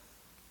heaven.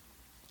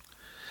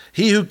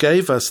 He who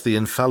gave us the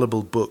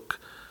infallible book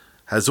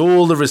has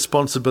all the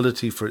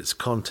responsibility for its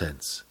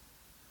contents.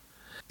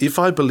 If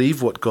I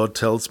believe what God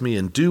tells me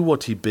and do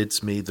what he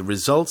bids me, the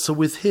results are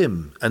with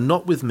him and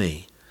not with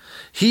me.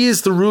 He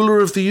is the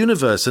ruler of the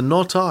universe and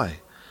not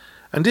I.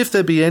 And if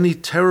there be any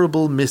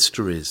terrible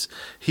mysteries,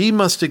 he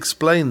must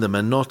explain them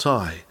and not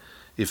I,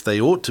 if they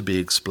ought to be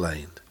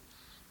explained.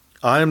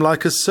 I am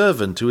like a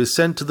servant who is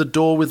sent to the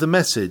door with a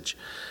message.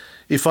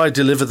 If I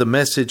deliver the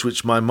message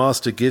which my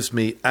master gives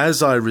me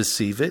as I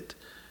receive it,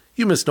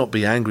 you must not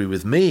be angry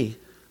with me,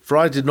 for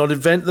I did not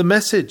invent the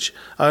message.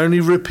 I only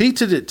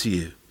repeated it to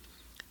you.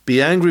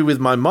 Be angry with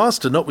my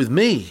master, not with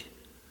me.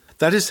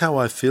 That is how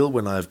I feel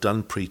when I have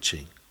done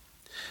preaching.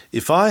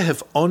 If I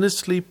have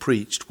honestly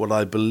preached what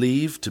I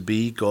believe to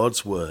be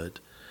God's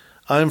word,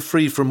 I am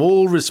free from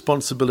all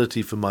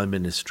responsibility for my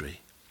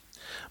ministry.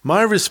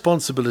 My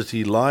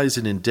responsibility lies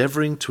in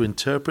endeavoring to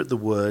interpret the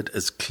word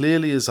as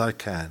clearly as I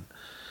can.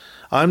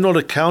 I am not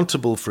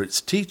accountable for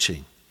its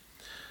teaching.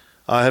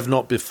 I have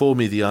not before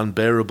me the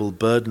unbearable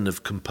burden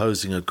of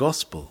composing a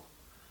gospel.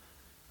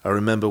 I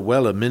remember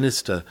well a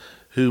minister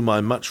whom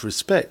I much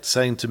respect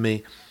saying to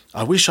me,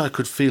 "I wish I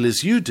could feel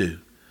as you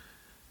do.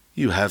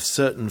 You have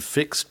certain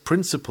fixed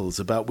principles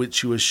about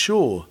which you are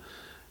sure,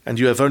 and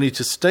you have only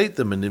to state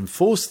them and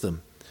enforce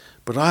them.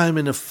 But I am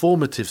in a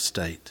formative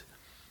state.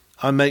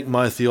 I make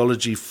my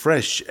theology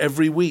fresh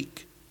every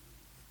week."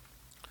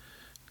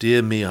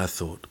 Dear me, I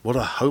thought, what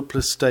a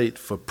hopeless state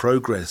for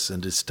progress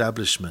and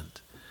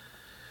establishment.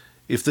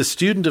 If the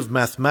student of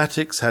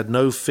mathematics had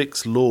no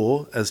fixed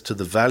law as to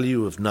the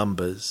value of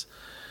numbers,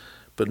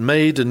 but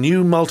made a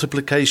new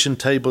multiplication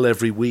table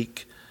every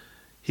week,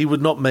 he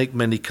would not make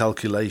many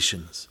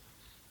calculations.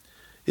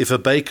 If a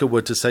baker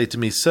were to say to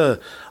me, "Sir,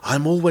 I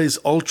am always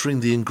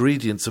altering the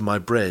ingredients of my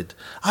bread.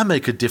 I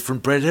make a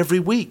different bread every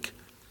week,"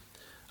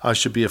 I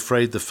should be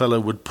afraid the fellow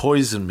would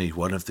poison me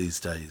one of these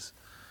days.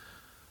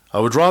 I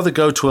would rather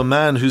go to a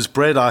man whose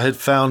bread I had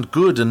found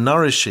good and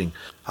nourishing.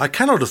 I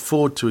cannot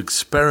afford to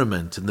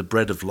experiment in the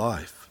bread of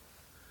life.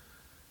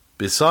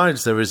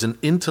 Besides, there is an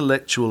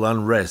intellectual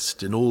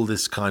unrest in all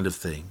this kind of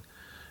thing,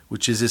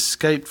 which is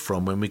escaped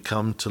from when we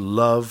come to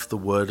love the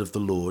word of the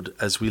Lord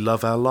as we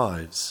love our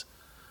lives.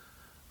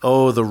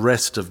 Oh, the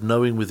rest of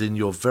knowing within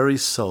your very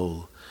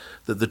soul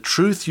that the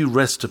truth you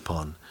rest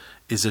upon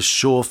is a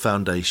sure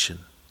foundation.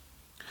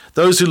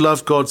 Those who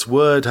love God's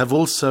word have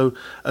also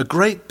a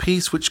great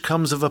peace which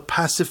comes of a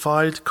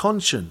pacified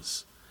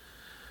conscience.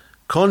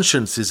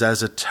 Conscience is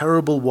as a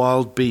terrible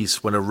wild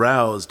beast when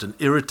aroused and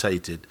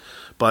irritated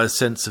by a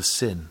sense of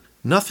sin.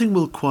 Nothing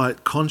will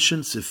quiet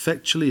conscience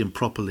effectually and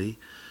properly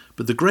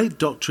but the great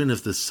doctrine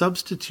of the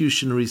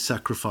substitutionary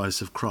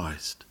sacrifice of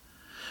Christ.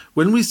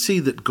 When we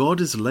see that God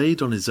has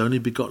laid on his only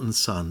begotten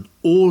Son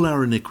all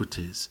our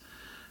iniquities,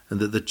 and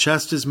that the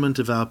chastisement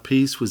of our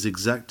peace was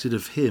exacted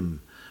of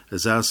him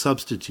as our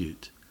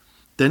substitute,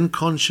 then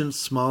conscience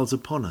smiles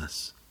upon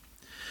us.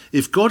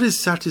 If God is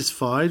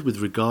satisfied with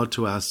regard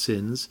to our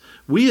sins,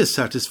 we are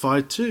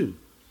satisfied too.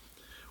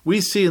 We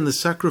see in the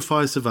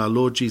sacrifice of our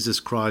Lord Jesus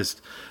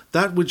Christ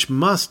that which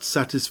must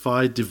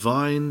satisfy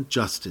divine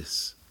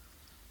justice,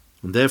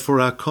 and therefore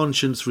our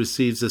conscience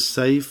receives a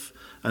safe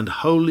and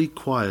holy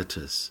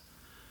quietus,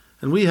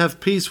 and we have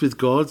peace with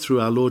God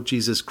through our Lord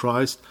Jesus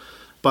Christ,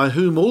 by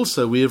whom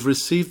also we have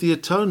received the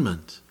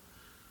atonement.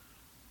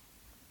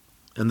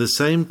 And the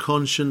same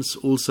conscience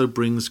also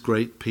brings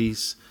great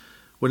peace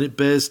when it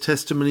bears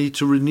testimony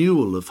to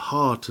renewal of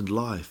heart and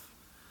life.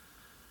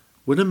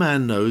 When a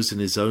man knows in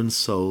his own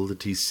soul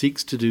that he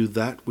seeks to do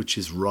that which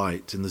is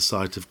right in the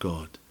sight of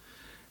God,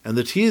 and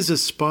that he is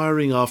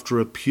aspiring after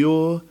a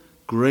pure,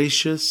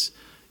 gracious,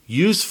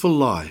 useful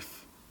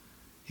life,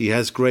 he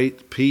has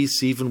great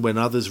peace even when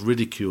others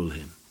ridicule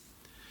him.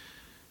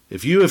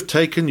 If you have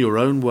taken your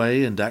own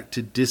way and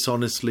acted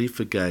dishonestly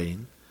for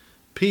gain,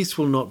 peace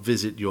will not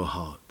visit your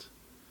heart.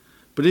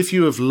 But if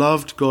you have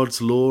loved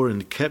God's law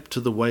and kept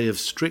to the way of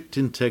strict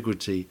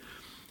integrity,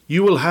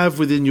 you will have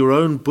within your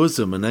own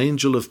bosom an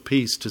angel of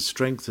peace to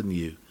strengthen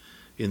you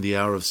in the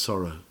hour of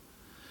sorrow.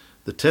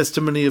 The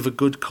testimony of a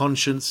good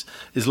conscience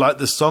is like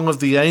the song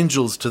of the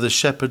angels to the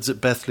shepherds at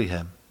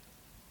Bethlehem.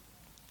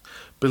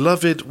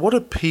 Beloved, what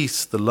a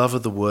peace the love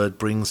of the word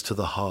brings to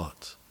the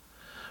heart.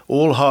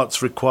 All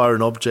hearts require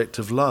an object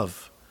of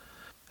love.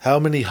 How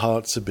many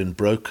hearts have been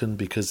broken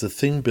because the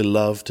thing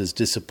beloved has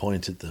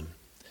disappointed them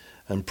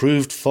and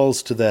proved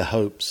false to their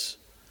hopes.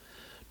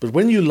 But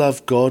when you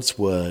love God's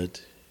word,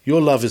 your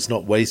love is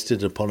not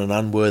wasted upon an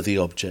unworthy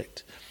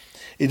object.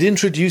 It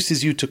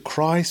introduces you to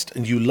Christ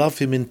and you love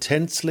him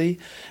intensely,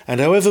 and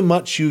however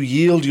much you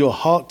yield your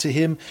heart to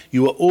him,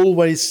 you are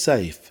always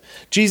safe.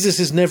 Jesus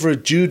is never a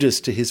Judas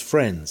to his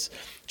friends.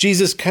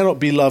 Jesus cannot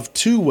be loved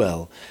too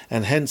well,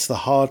 and hence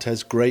the heart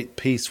has great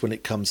peace when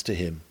it comes to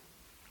him.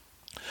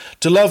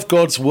 To love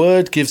God's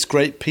word gives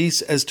great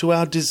peace as to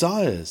our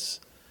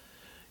desires.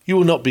 You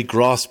will not be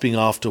grasping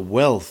after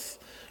wealth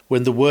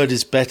when the word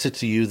is better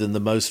to you than the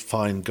most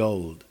fine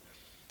gold.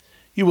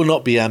 You will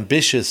not be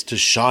ambitious to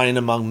shine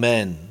among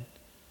men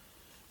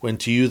when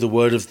to you the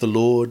word of the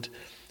Lord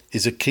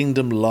is a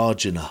kingdom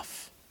large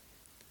enough.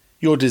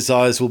 Your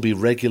desires will be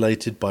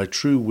regulated by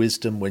true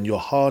wisdom when your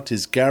heart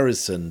is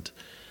garrisoned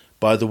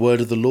by the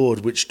word of the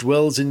Lord, which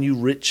dwells in you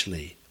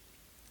richly.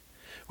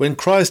 When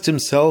Christ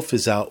himself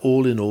is our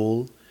all in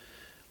all,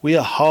 we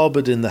are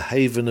harboured in the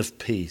haven of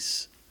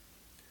peace.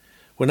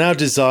 When our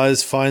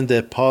desires find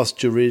their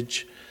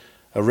pasturage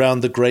around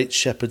the great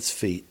shepherd's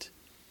feet,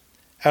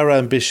 our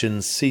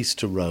ambitions cease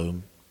to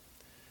roam,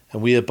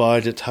 and we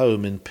abide at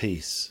home in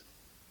peace.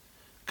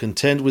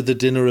 Content with the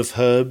dinner of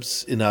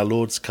herbs in our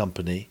Lord's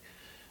company,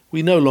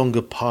 we no longer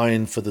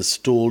pine for the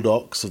stalled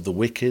ox of the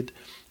wicked,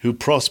 who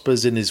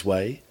prospers in his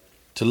way.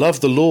 To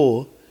love the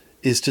law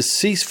is to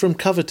cease from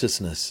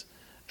covetousness,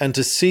 and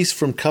to cease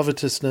from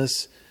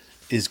covetousness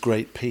is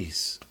great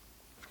peace.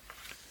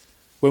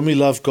 When we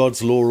love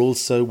God's law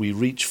also, we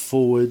reach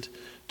forward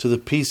to the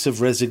peace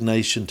of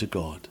resignation to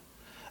God,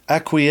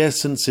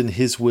 acquiescence in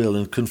his will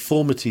and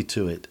conformity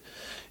to it.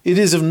 It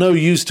is of no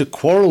use to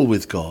quarrel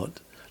with God.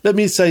 Let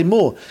me say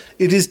more.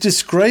 It is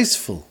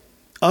disgraceful,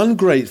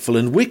 ungrateful,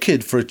 and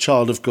wicked for a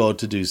child of God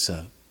to do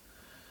so.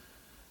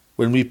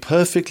 When we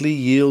perfectly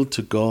yield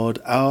to God,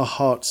 our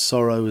heart's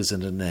sorrow is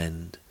at an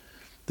end.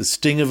 The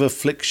sting of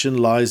affliction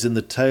lies in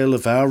the tail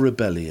of our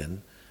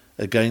rebellion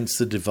against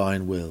the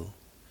divine will.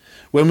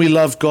 When we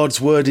love God's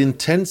word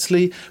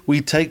intensely,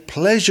 we take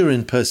pleasure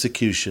in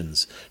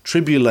persecutions,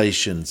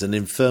 tribulations, and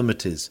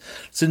infirmities,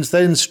 since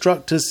they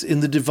instruct us in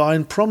the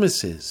divine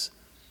promises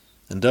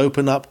and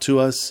open up to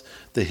us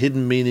the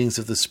hidden meanings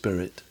of the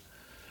Spirit.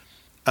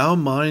 Our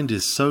mind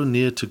is so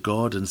near to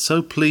God and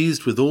so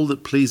pleased with all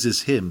that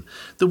pleases him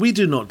that we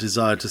do not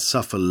desire to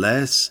suffer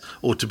less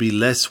or to be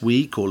less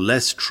weak or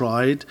less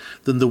tried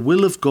than the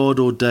will of God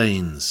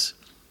ordains.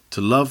 To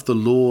love the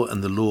law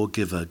and the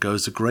lawgiver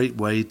goes a great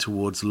way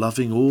towards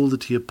loving all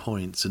that he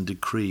appoints and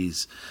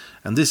decrees,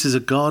 and this is a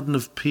garden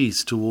of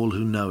peace to all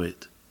who know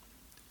it.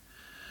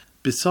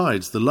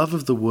 Besides, the love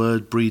of the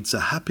word breeds a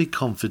happy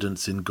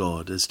confidence in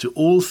God as to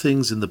all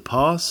things in the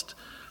past,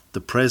 the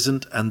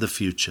present, and the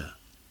future.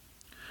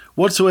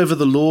 Whatsoever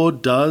the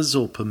Lord does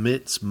or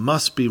permits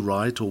must be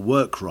right or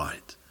work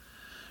right.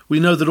 We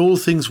know that all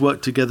things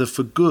work together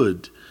for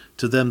good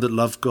to them that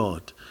love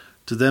God,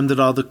 to them that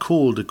are the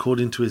called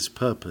according to his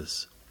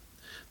purpose.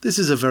 This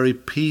is a very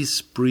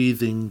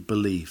peace-breathing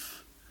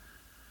belief.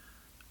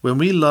 When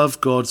we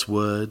love God's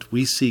word,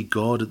 we see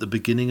God at the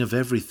beginning of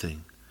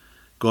everything,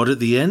 God at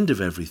the end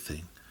of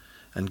everything,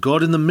 and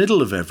God in the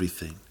middle of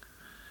everything.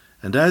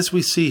 And as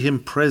we see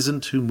him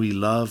present whom we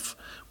love,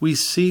 we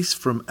cease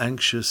from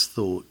anxious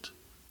thought.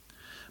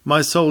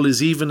 My soul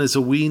is even as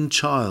a weaned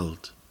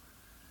child.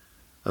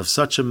 Of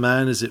such a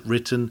man is it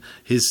written,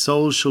 his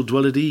soul shall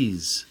dwell at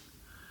ease.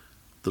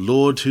 The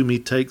Lord whom he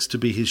takes to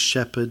be his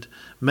shepherd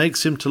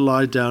makes him to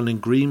lie down in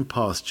green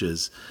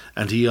pastures,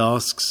 and he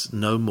asks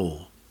no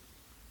more.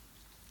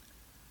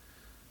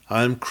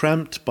 I am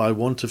cramped by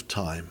want of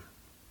time.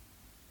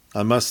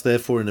 I must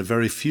therefore in a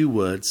very few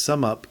words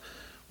sum up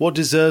what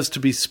deserves to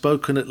be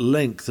spoken at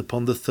length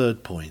upon the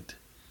third point.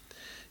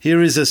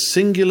 Here is a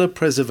singular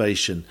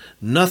preservation.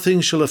 Nothing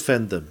shall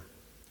offend them.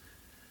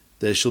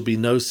 There shall be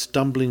no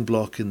stumbling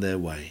block in their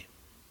way.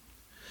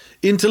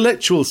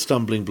 Intellectual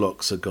stumbling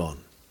blocks are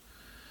gone.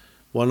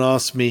 One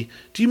asks me,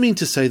 do you mean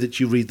to say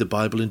that you read the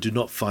Bible and do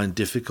not find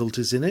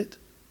difficulties in it?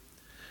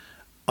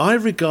 I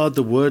regard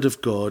the Word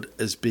of God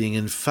as being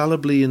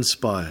infallibly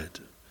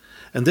inspired,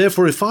 and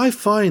therefore if I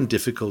find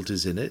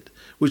difficulties in it,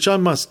 which I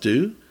must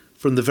do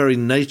from the very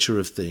nature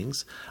of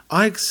things,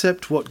 I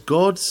accept what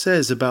God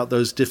says about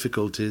those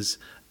difficulties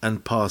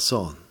and pass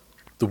on.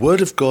 The Word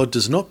of God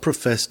does not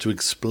profess to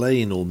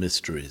explain all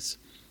mysteries.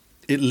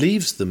 It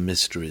leaves them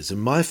mysteries,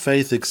 and my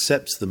faith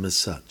accepts them as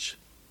such.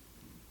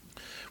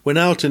 When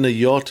out in a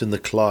yacht in the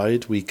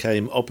Clyde, we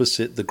came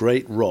opposite the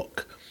great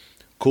rock,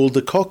 called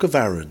the Cock of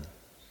Arran.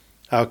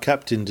 Our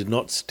captain did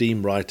not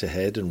steam right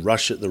ahead and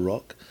rush at the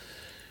rock.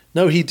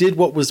 No, he did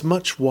what was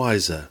much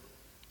wiser.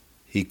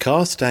 He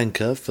cast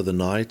anchor for the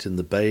night in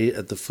the bay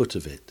at the foot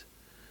of it,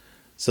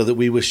 so that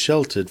we were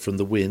sheltered from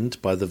the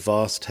wind by the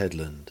vast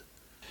headland.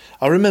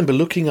 I remember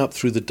looking up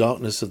through the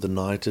darkness of the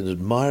night and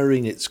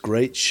admiring its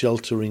great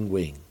sheltering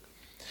wing.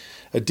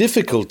 A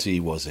difficulty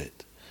was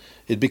it.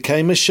 It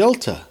became a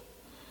shelter.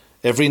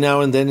 Every now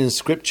and then in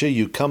Scripture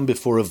you come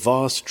before a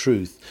vast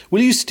truth.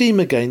 Will you steam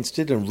against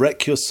it and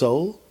wreck your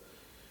soul?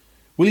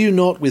 Will you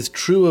not with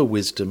truer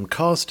wisdom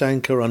cast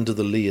anchor under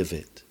the lee of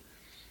it?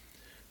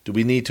 Do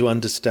we need to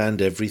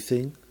understand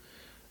everything?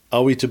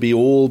 Are we to be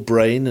all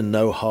brain and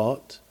no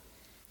heart?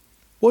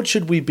 What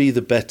should we be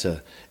the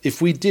better if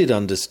we did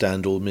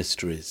understand all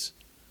mysteries?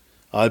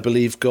 I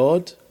believe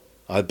God,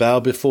 I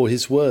bow before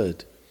his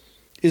word.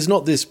 Is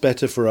not this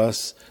better for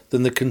us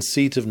than the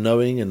conceit of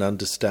knowing and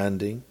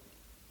understanding?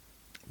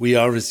 We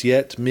are as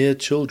yet mere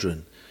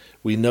children,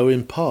 we know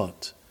in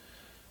part.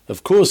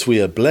 Of course we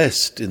are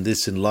blessed in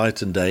this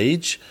enlightened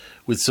age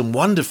with some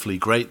wonderfully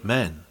great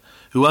men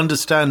who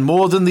understand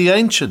more than the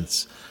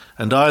ancients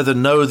and either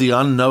know the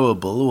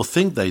unknowable or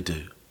think they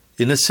do.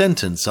 In a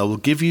sentence I will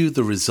give you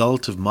the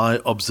result of my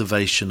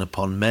observation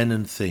upon men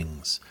and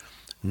things.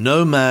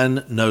 No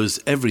man knows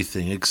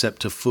everything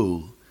except a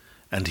fool,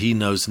 and he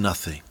knows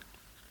nothing.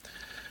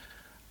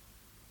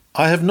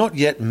 I have not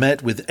yet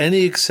met with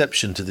any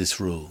exception to this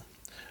rule.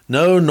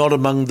 No, not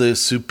among the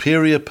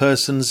superior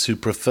persons who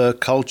prefer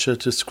culture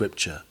to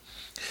Scripture.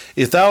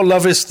 If thou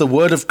lovest the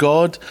word of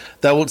God,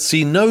 thou wilt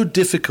see no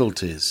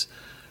difficulties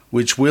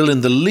which will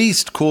in the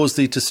least cause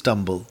thee to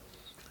stumble.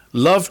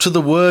 Love to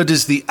the word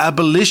is the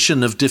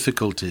abolition of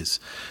difficulties.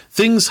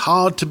 Things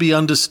hard to be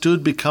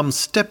understood become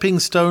stepping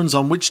stones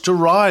on which to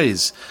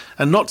rise,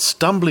 and not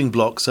stumbling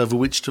blocks over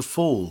which to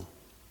fall.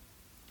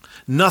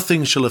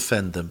 Nothing shall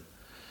offend them.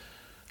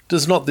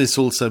 Does not this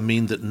also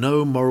mean that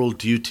no moral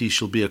duty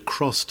shall be a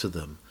cross to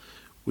them,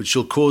 which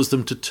shall cause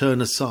them to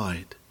turn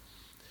aside?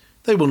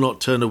 They will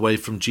not turn away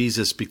from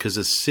Jesus because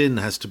a sin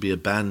has to be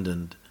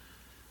abandoned,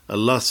 a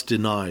lust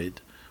denied,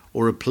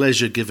 or a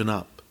pleasure given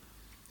up.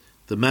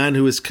 The man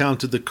who has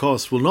counted the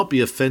cost will not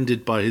be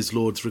offended by his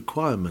Lord's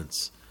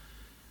requirements.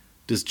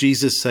 Does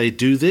Jesus say,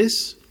 do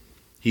this?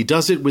 He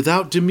does it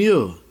without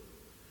demur.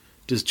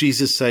 Does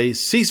Jesus say,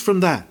 cease from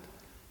that?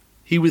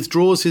 He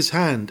withdraws his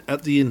hand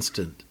at the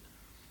instant.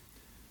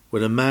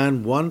 When a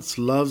man once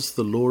loves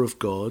the law of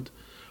God,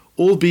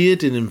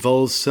 albeit it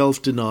involves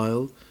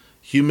self-denial,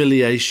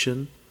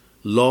 humiliation,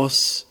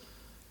 loss,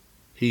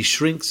 he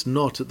shrinks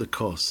not at the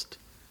cost.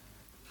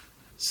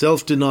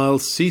 Self-denial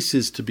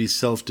ceases to be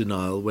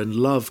self-denial when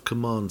love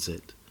commands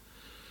it.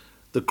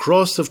 The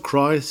cross of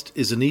Christ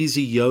is an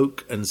easy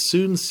yoke and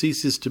soon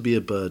ceases to be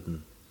a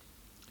burden.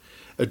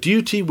 A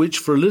duty which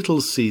for a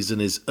little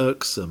season is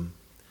irksome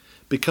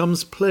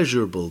becomes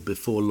pleasurable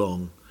before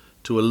long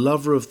to a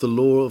lover of the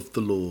law of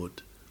the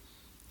Lord.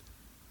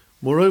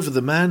 Moreover,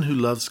 the man who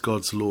loves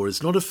God's law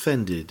is not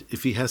offended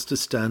if he has to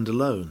stand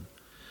alone.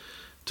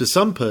 To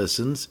some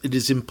persons it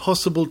is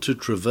impossible to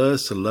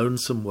traverse a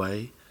lonesome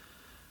way,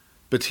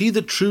 but he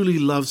that truly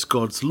loves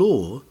God's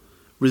law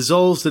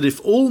resolves that if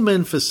all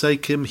men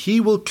forsake him, he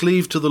will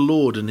cleave to the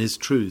Lord and his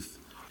truth.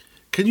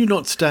 Can you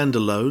not stand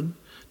alone?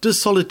 Does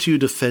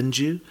solitude offend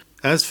you?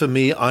 As for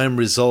me, I am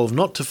resolved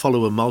not to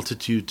follow a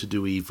multitude to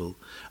do evil.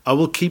 I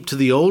will keep to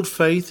the old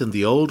faith and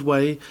the old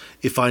way,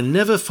 if I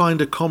never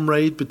find a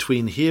comrade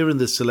between here and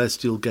the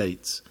celestial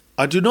gates.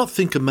 I do not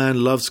think a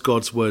man loves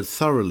God's word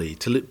thoroughly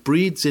till it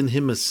breeds in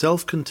him a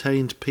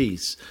self-contained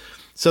peace,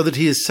 so that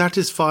he is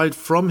satisfied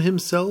from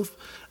himself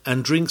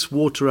and drinks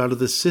water out of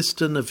the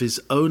cistern of his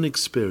own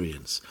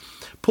experience.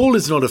 Paul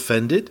is not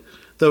offended,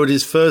 though at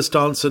his first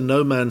answer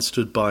no man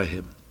stood by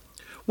him.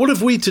 What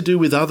have we to do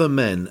with other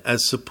men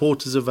as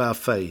supporters of our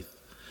faith?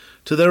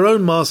 To their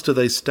own master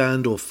they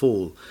stand or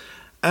fall.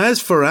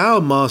 As for our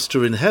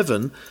master in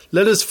heaven,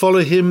 let us follow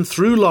him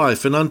through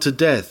life and unto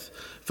death,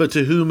 for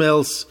to whom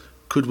else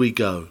could we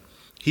go?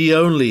 He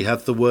only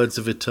hath the words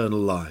of eternal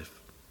life.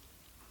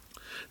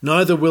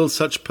 Neither will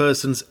such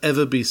persons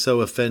ever be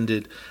so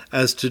offended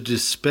as to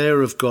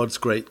despair of God's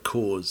great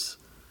cause.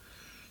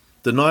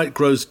 The night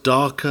grows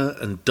darker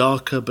and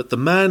darker, but the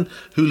man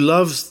who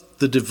loves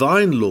the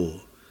divine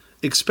law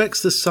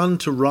expects the sun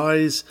to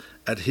rise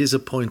at his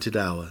appointed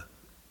hour.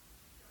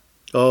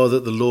 Oh,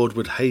 that the Lord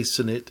would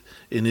hasten it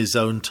in his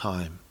own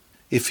time.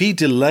 If he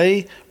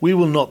delay, we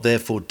will not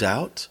therefore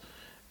doubt.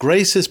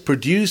 Grace has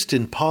produced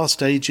in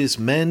past ages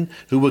men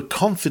who were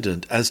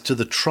confident as to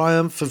the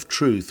triumph of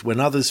truth when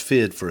others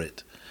feared for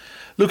it.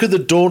 Look at the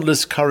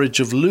dauntless courage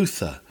of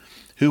Luther,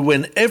 who,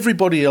 when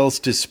everybody else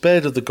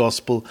despaired of the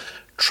gospel,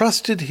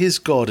 trusted his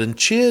God and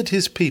cheered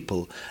his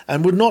people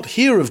and would not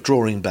hear of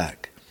drawing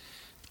back.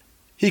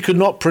 He could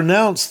not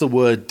pronounce the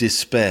word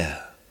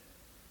despair.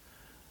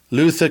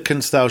 Luther,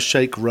 canst thou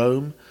shake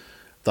Rome?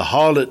 The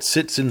harlot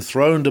sits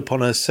enthroned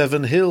upon her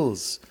 7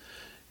 hills.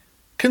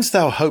 Canst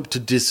thou hope to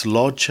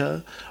dislodge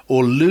her,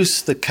 or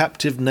loose the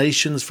captive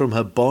nations from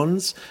her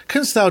bonds?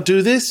 Canst thou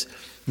do this?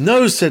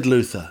 No, said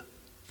Luther.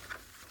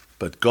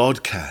 But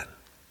God can.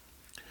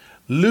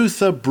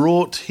 Luther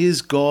brought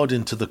his God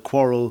into the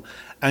quarrel,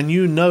 and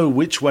you know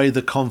which way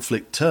the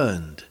conflict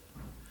turned.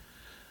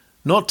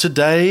 Not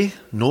today,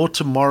 nor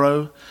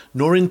tomorrow,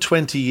 nor in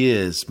 20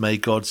 years may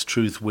God's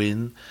truth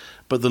win,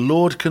 but the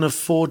Lord can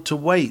afford to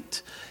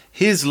wait.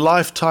 His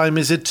lifetime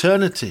is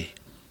eternity.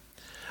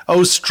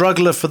 O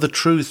struggler for the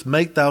truth,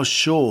 make thou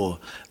sure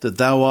that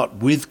thou art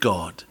with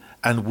God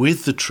and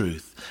with the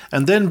truth,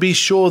 and then be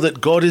sure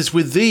that God is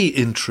with thee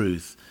in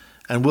truth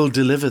and will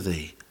deliver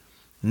thee.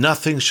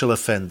 Nothing shall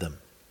offend them.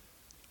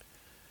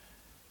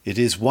 It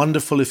is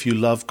wonderful, if you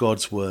love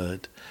God's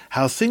word,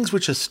 how things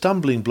which are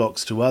stumbling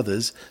blocks to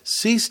others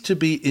cease to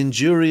be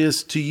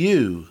injurious to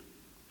you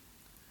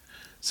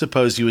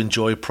Suppose you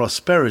enjoy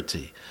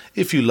prosperity.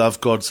 If you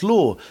love God's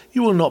law,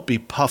 you will not be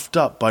puffed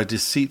up by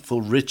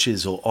deceitful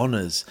riches or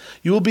honours.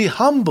 You will be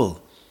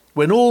humble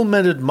when all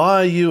men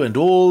admire you and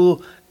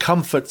all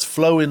comforts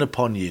flow in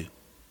upon you.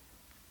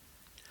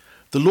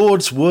 The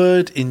Lord's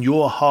word in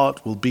your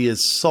heart will be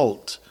as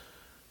salt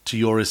to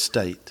your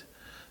estate,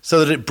 so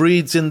that it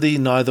breeds in thee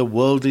neither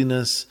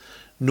worldliness,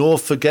 nor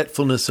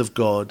forgetfulness of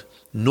God,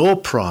 nor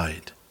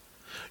pride.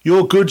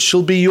 Your good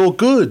shall be your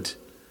good,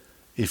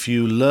 if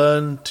you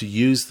learn to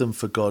use them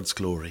for God's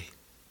glory.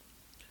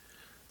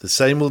 The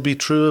same will be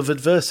true of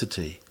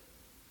adversity.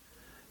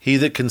 He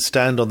that can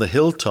stand on the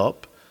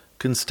hilltop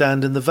can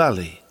stand in the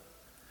valley.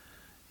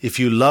 If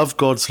you love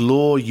God's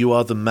law, you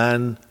are the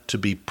man to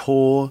be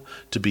poor,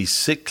 to be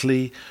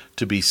sickly,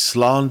 to be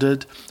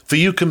slandered, for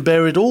you can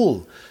bear it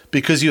all,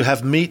 because you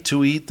have meat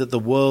to eat that the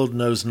world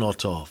knows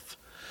not of.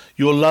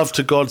 Your love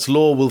to God's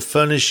law will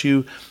furnish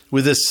you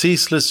with a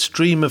ceaseless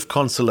stream of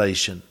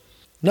consolation.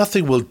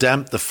 Nothing will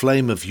damp the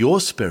flame of your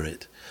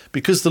spirit,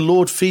 because the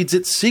Lord feeds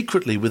it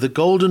secretly with a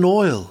golden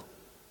oil.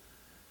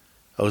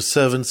 O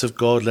servants of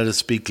God, let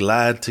us be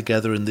glad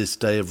together in this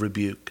day of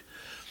rebuke.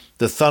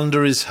 The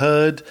thunder is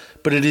heard,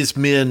 but it is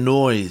mere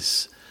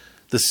noise.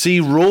 The sea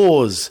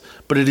roars,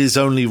 but it is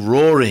only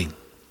roaring.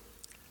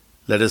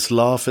 Let us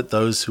laugh at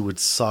those who would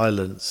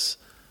silence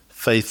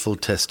faithful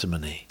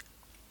testimony.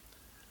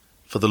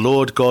 For the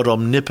Lord God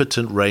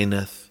omnipotent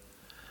reigneth,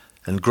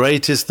 and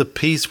great is the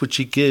peace which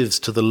he gives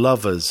to the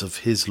lovers of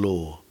his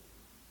law.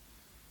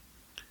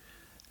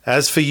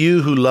 As for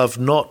you who love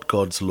not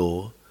God's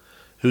law,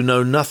 who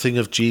know nothing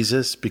of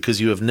Jesus because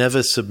you have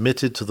never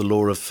submitted to the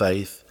law of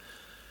faith,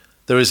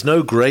 there is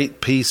no great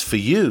peace for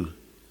you.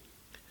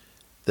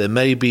 There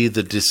may be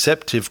the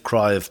deceptive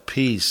cry of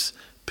peace,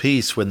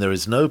 peace when there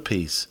is no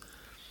peace,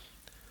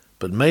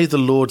 but may the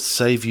Lord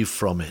save you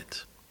from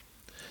it.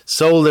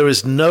 Soul, there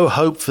is no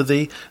hope for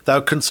thee.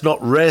 Thou canst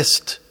not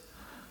rest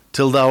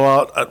till thou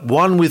art at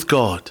one with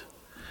God.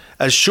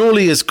 As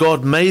surely as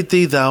God made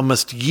thee, thou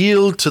must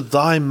yield to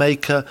thy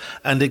Maker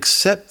and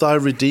accept thy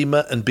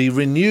Redeemer and be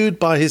renewed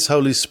by his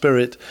Holy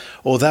Spirit,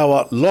 or thou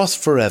art lost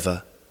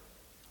forever.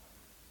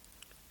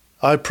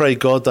 I pray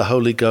God the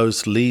Holy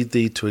Ghost lead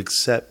thee to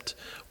accept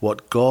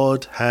what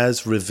God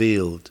has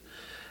revealed,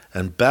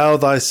 and bow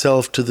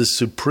thyself to the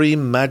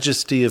supreme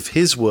majesty of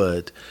his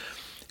word,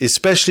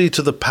 especially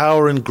to the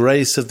power and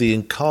grace of the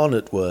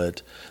incarnate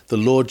word, the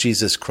Lord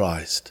Jesus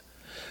Christ.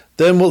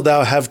 Then wilt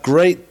thou have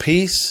great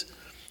peace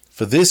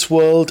for this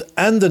world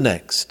and the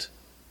next.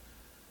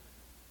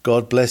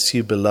 God bless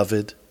you,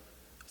 beloved,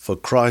 for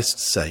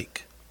Christ's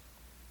sake.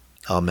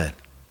 Amen.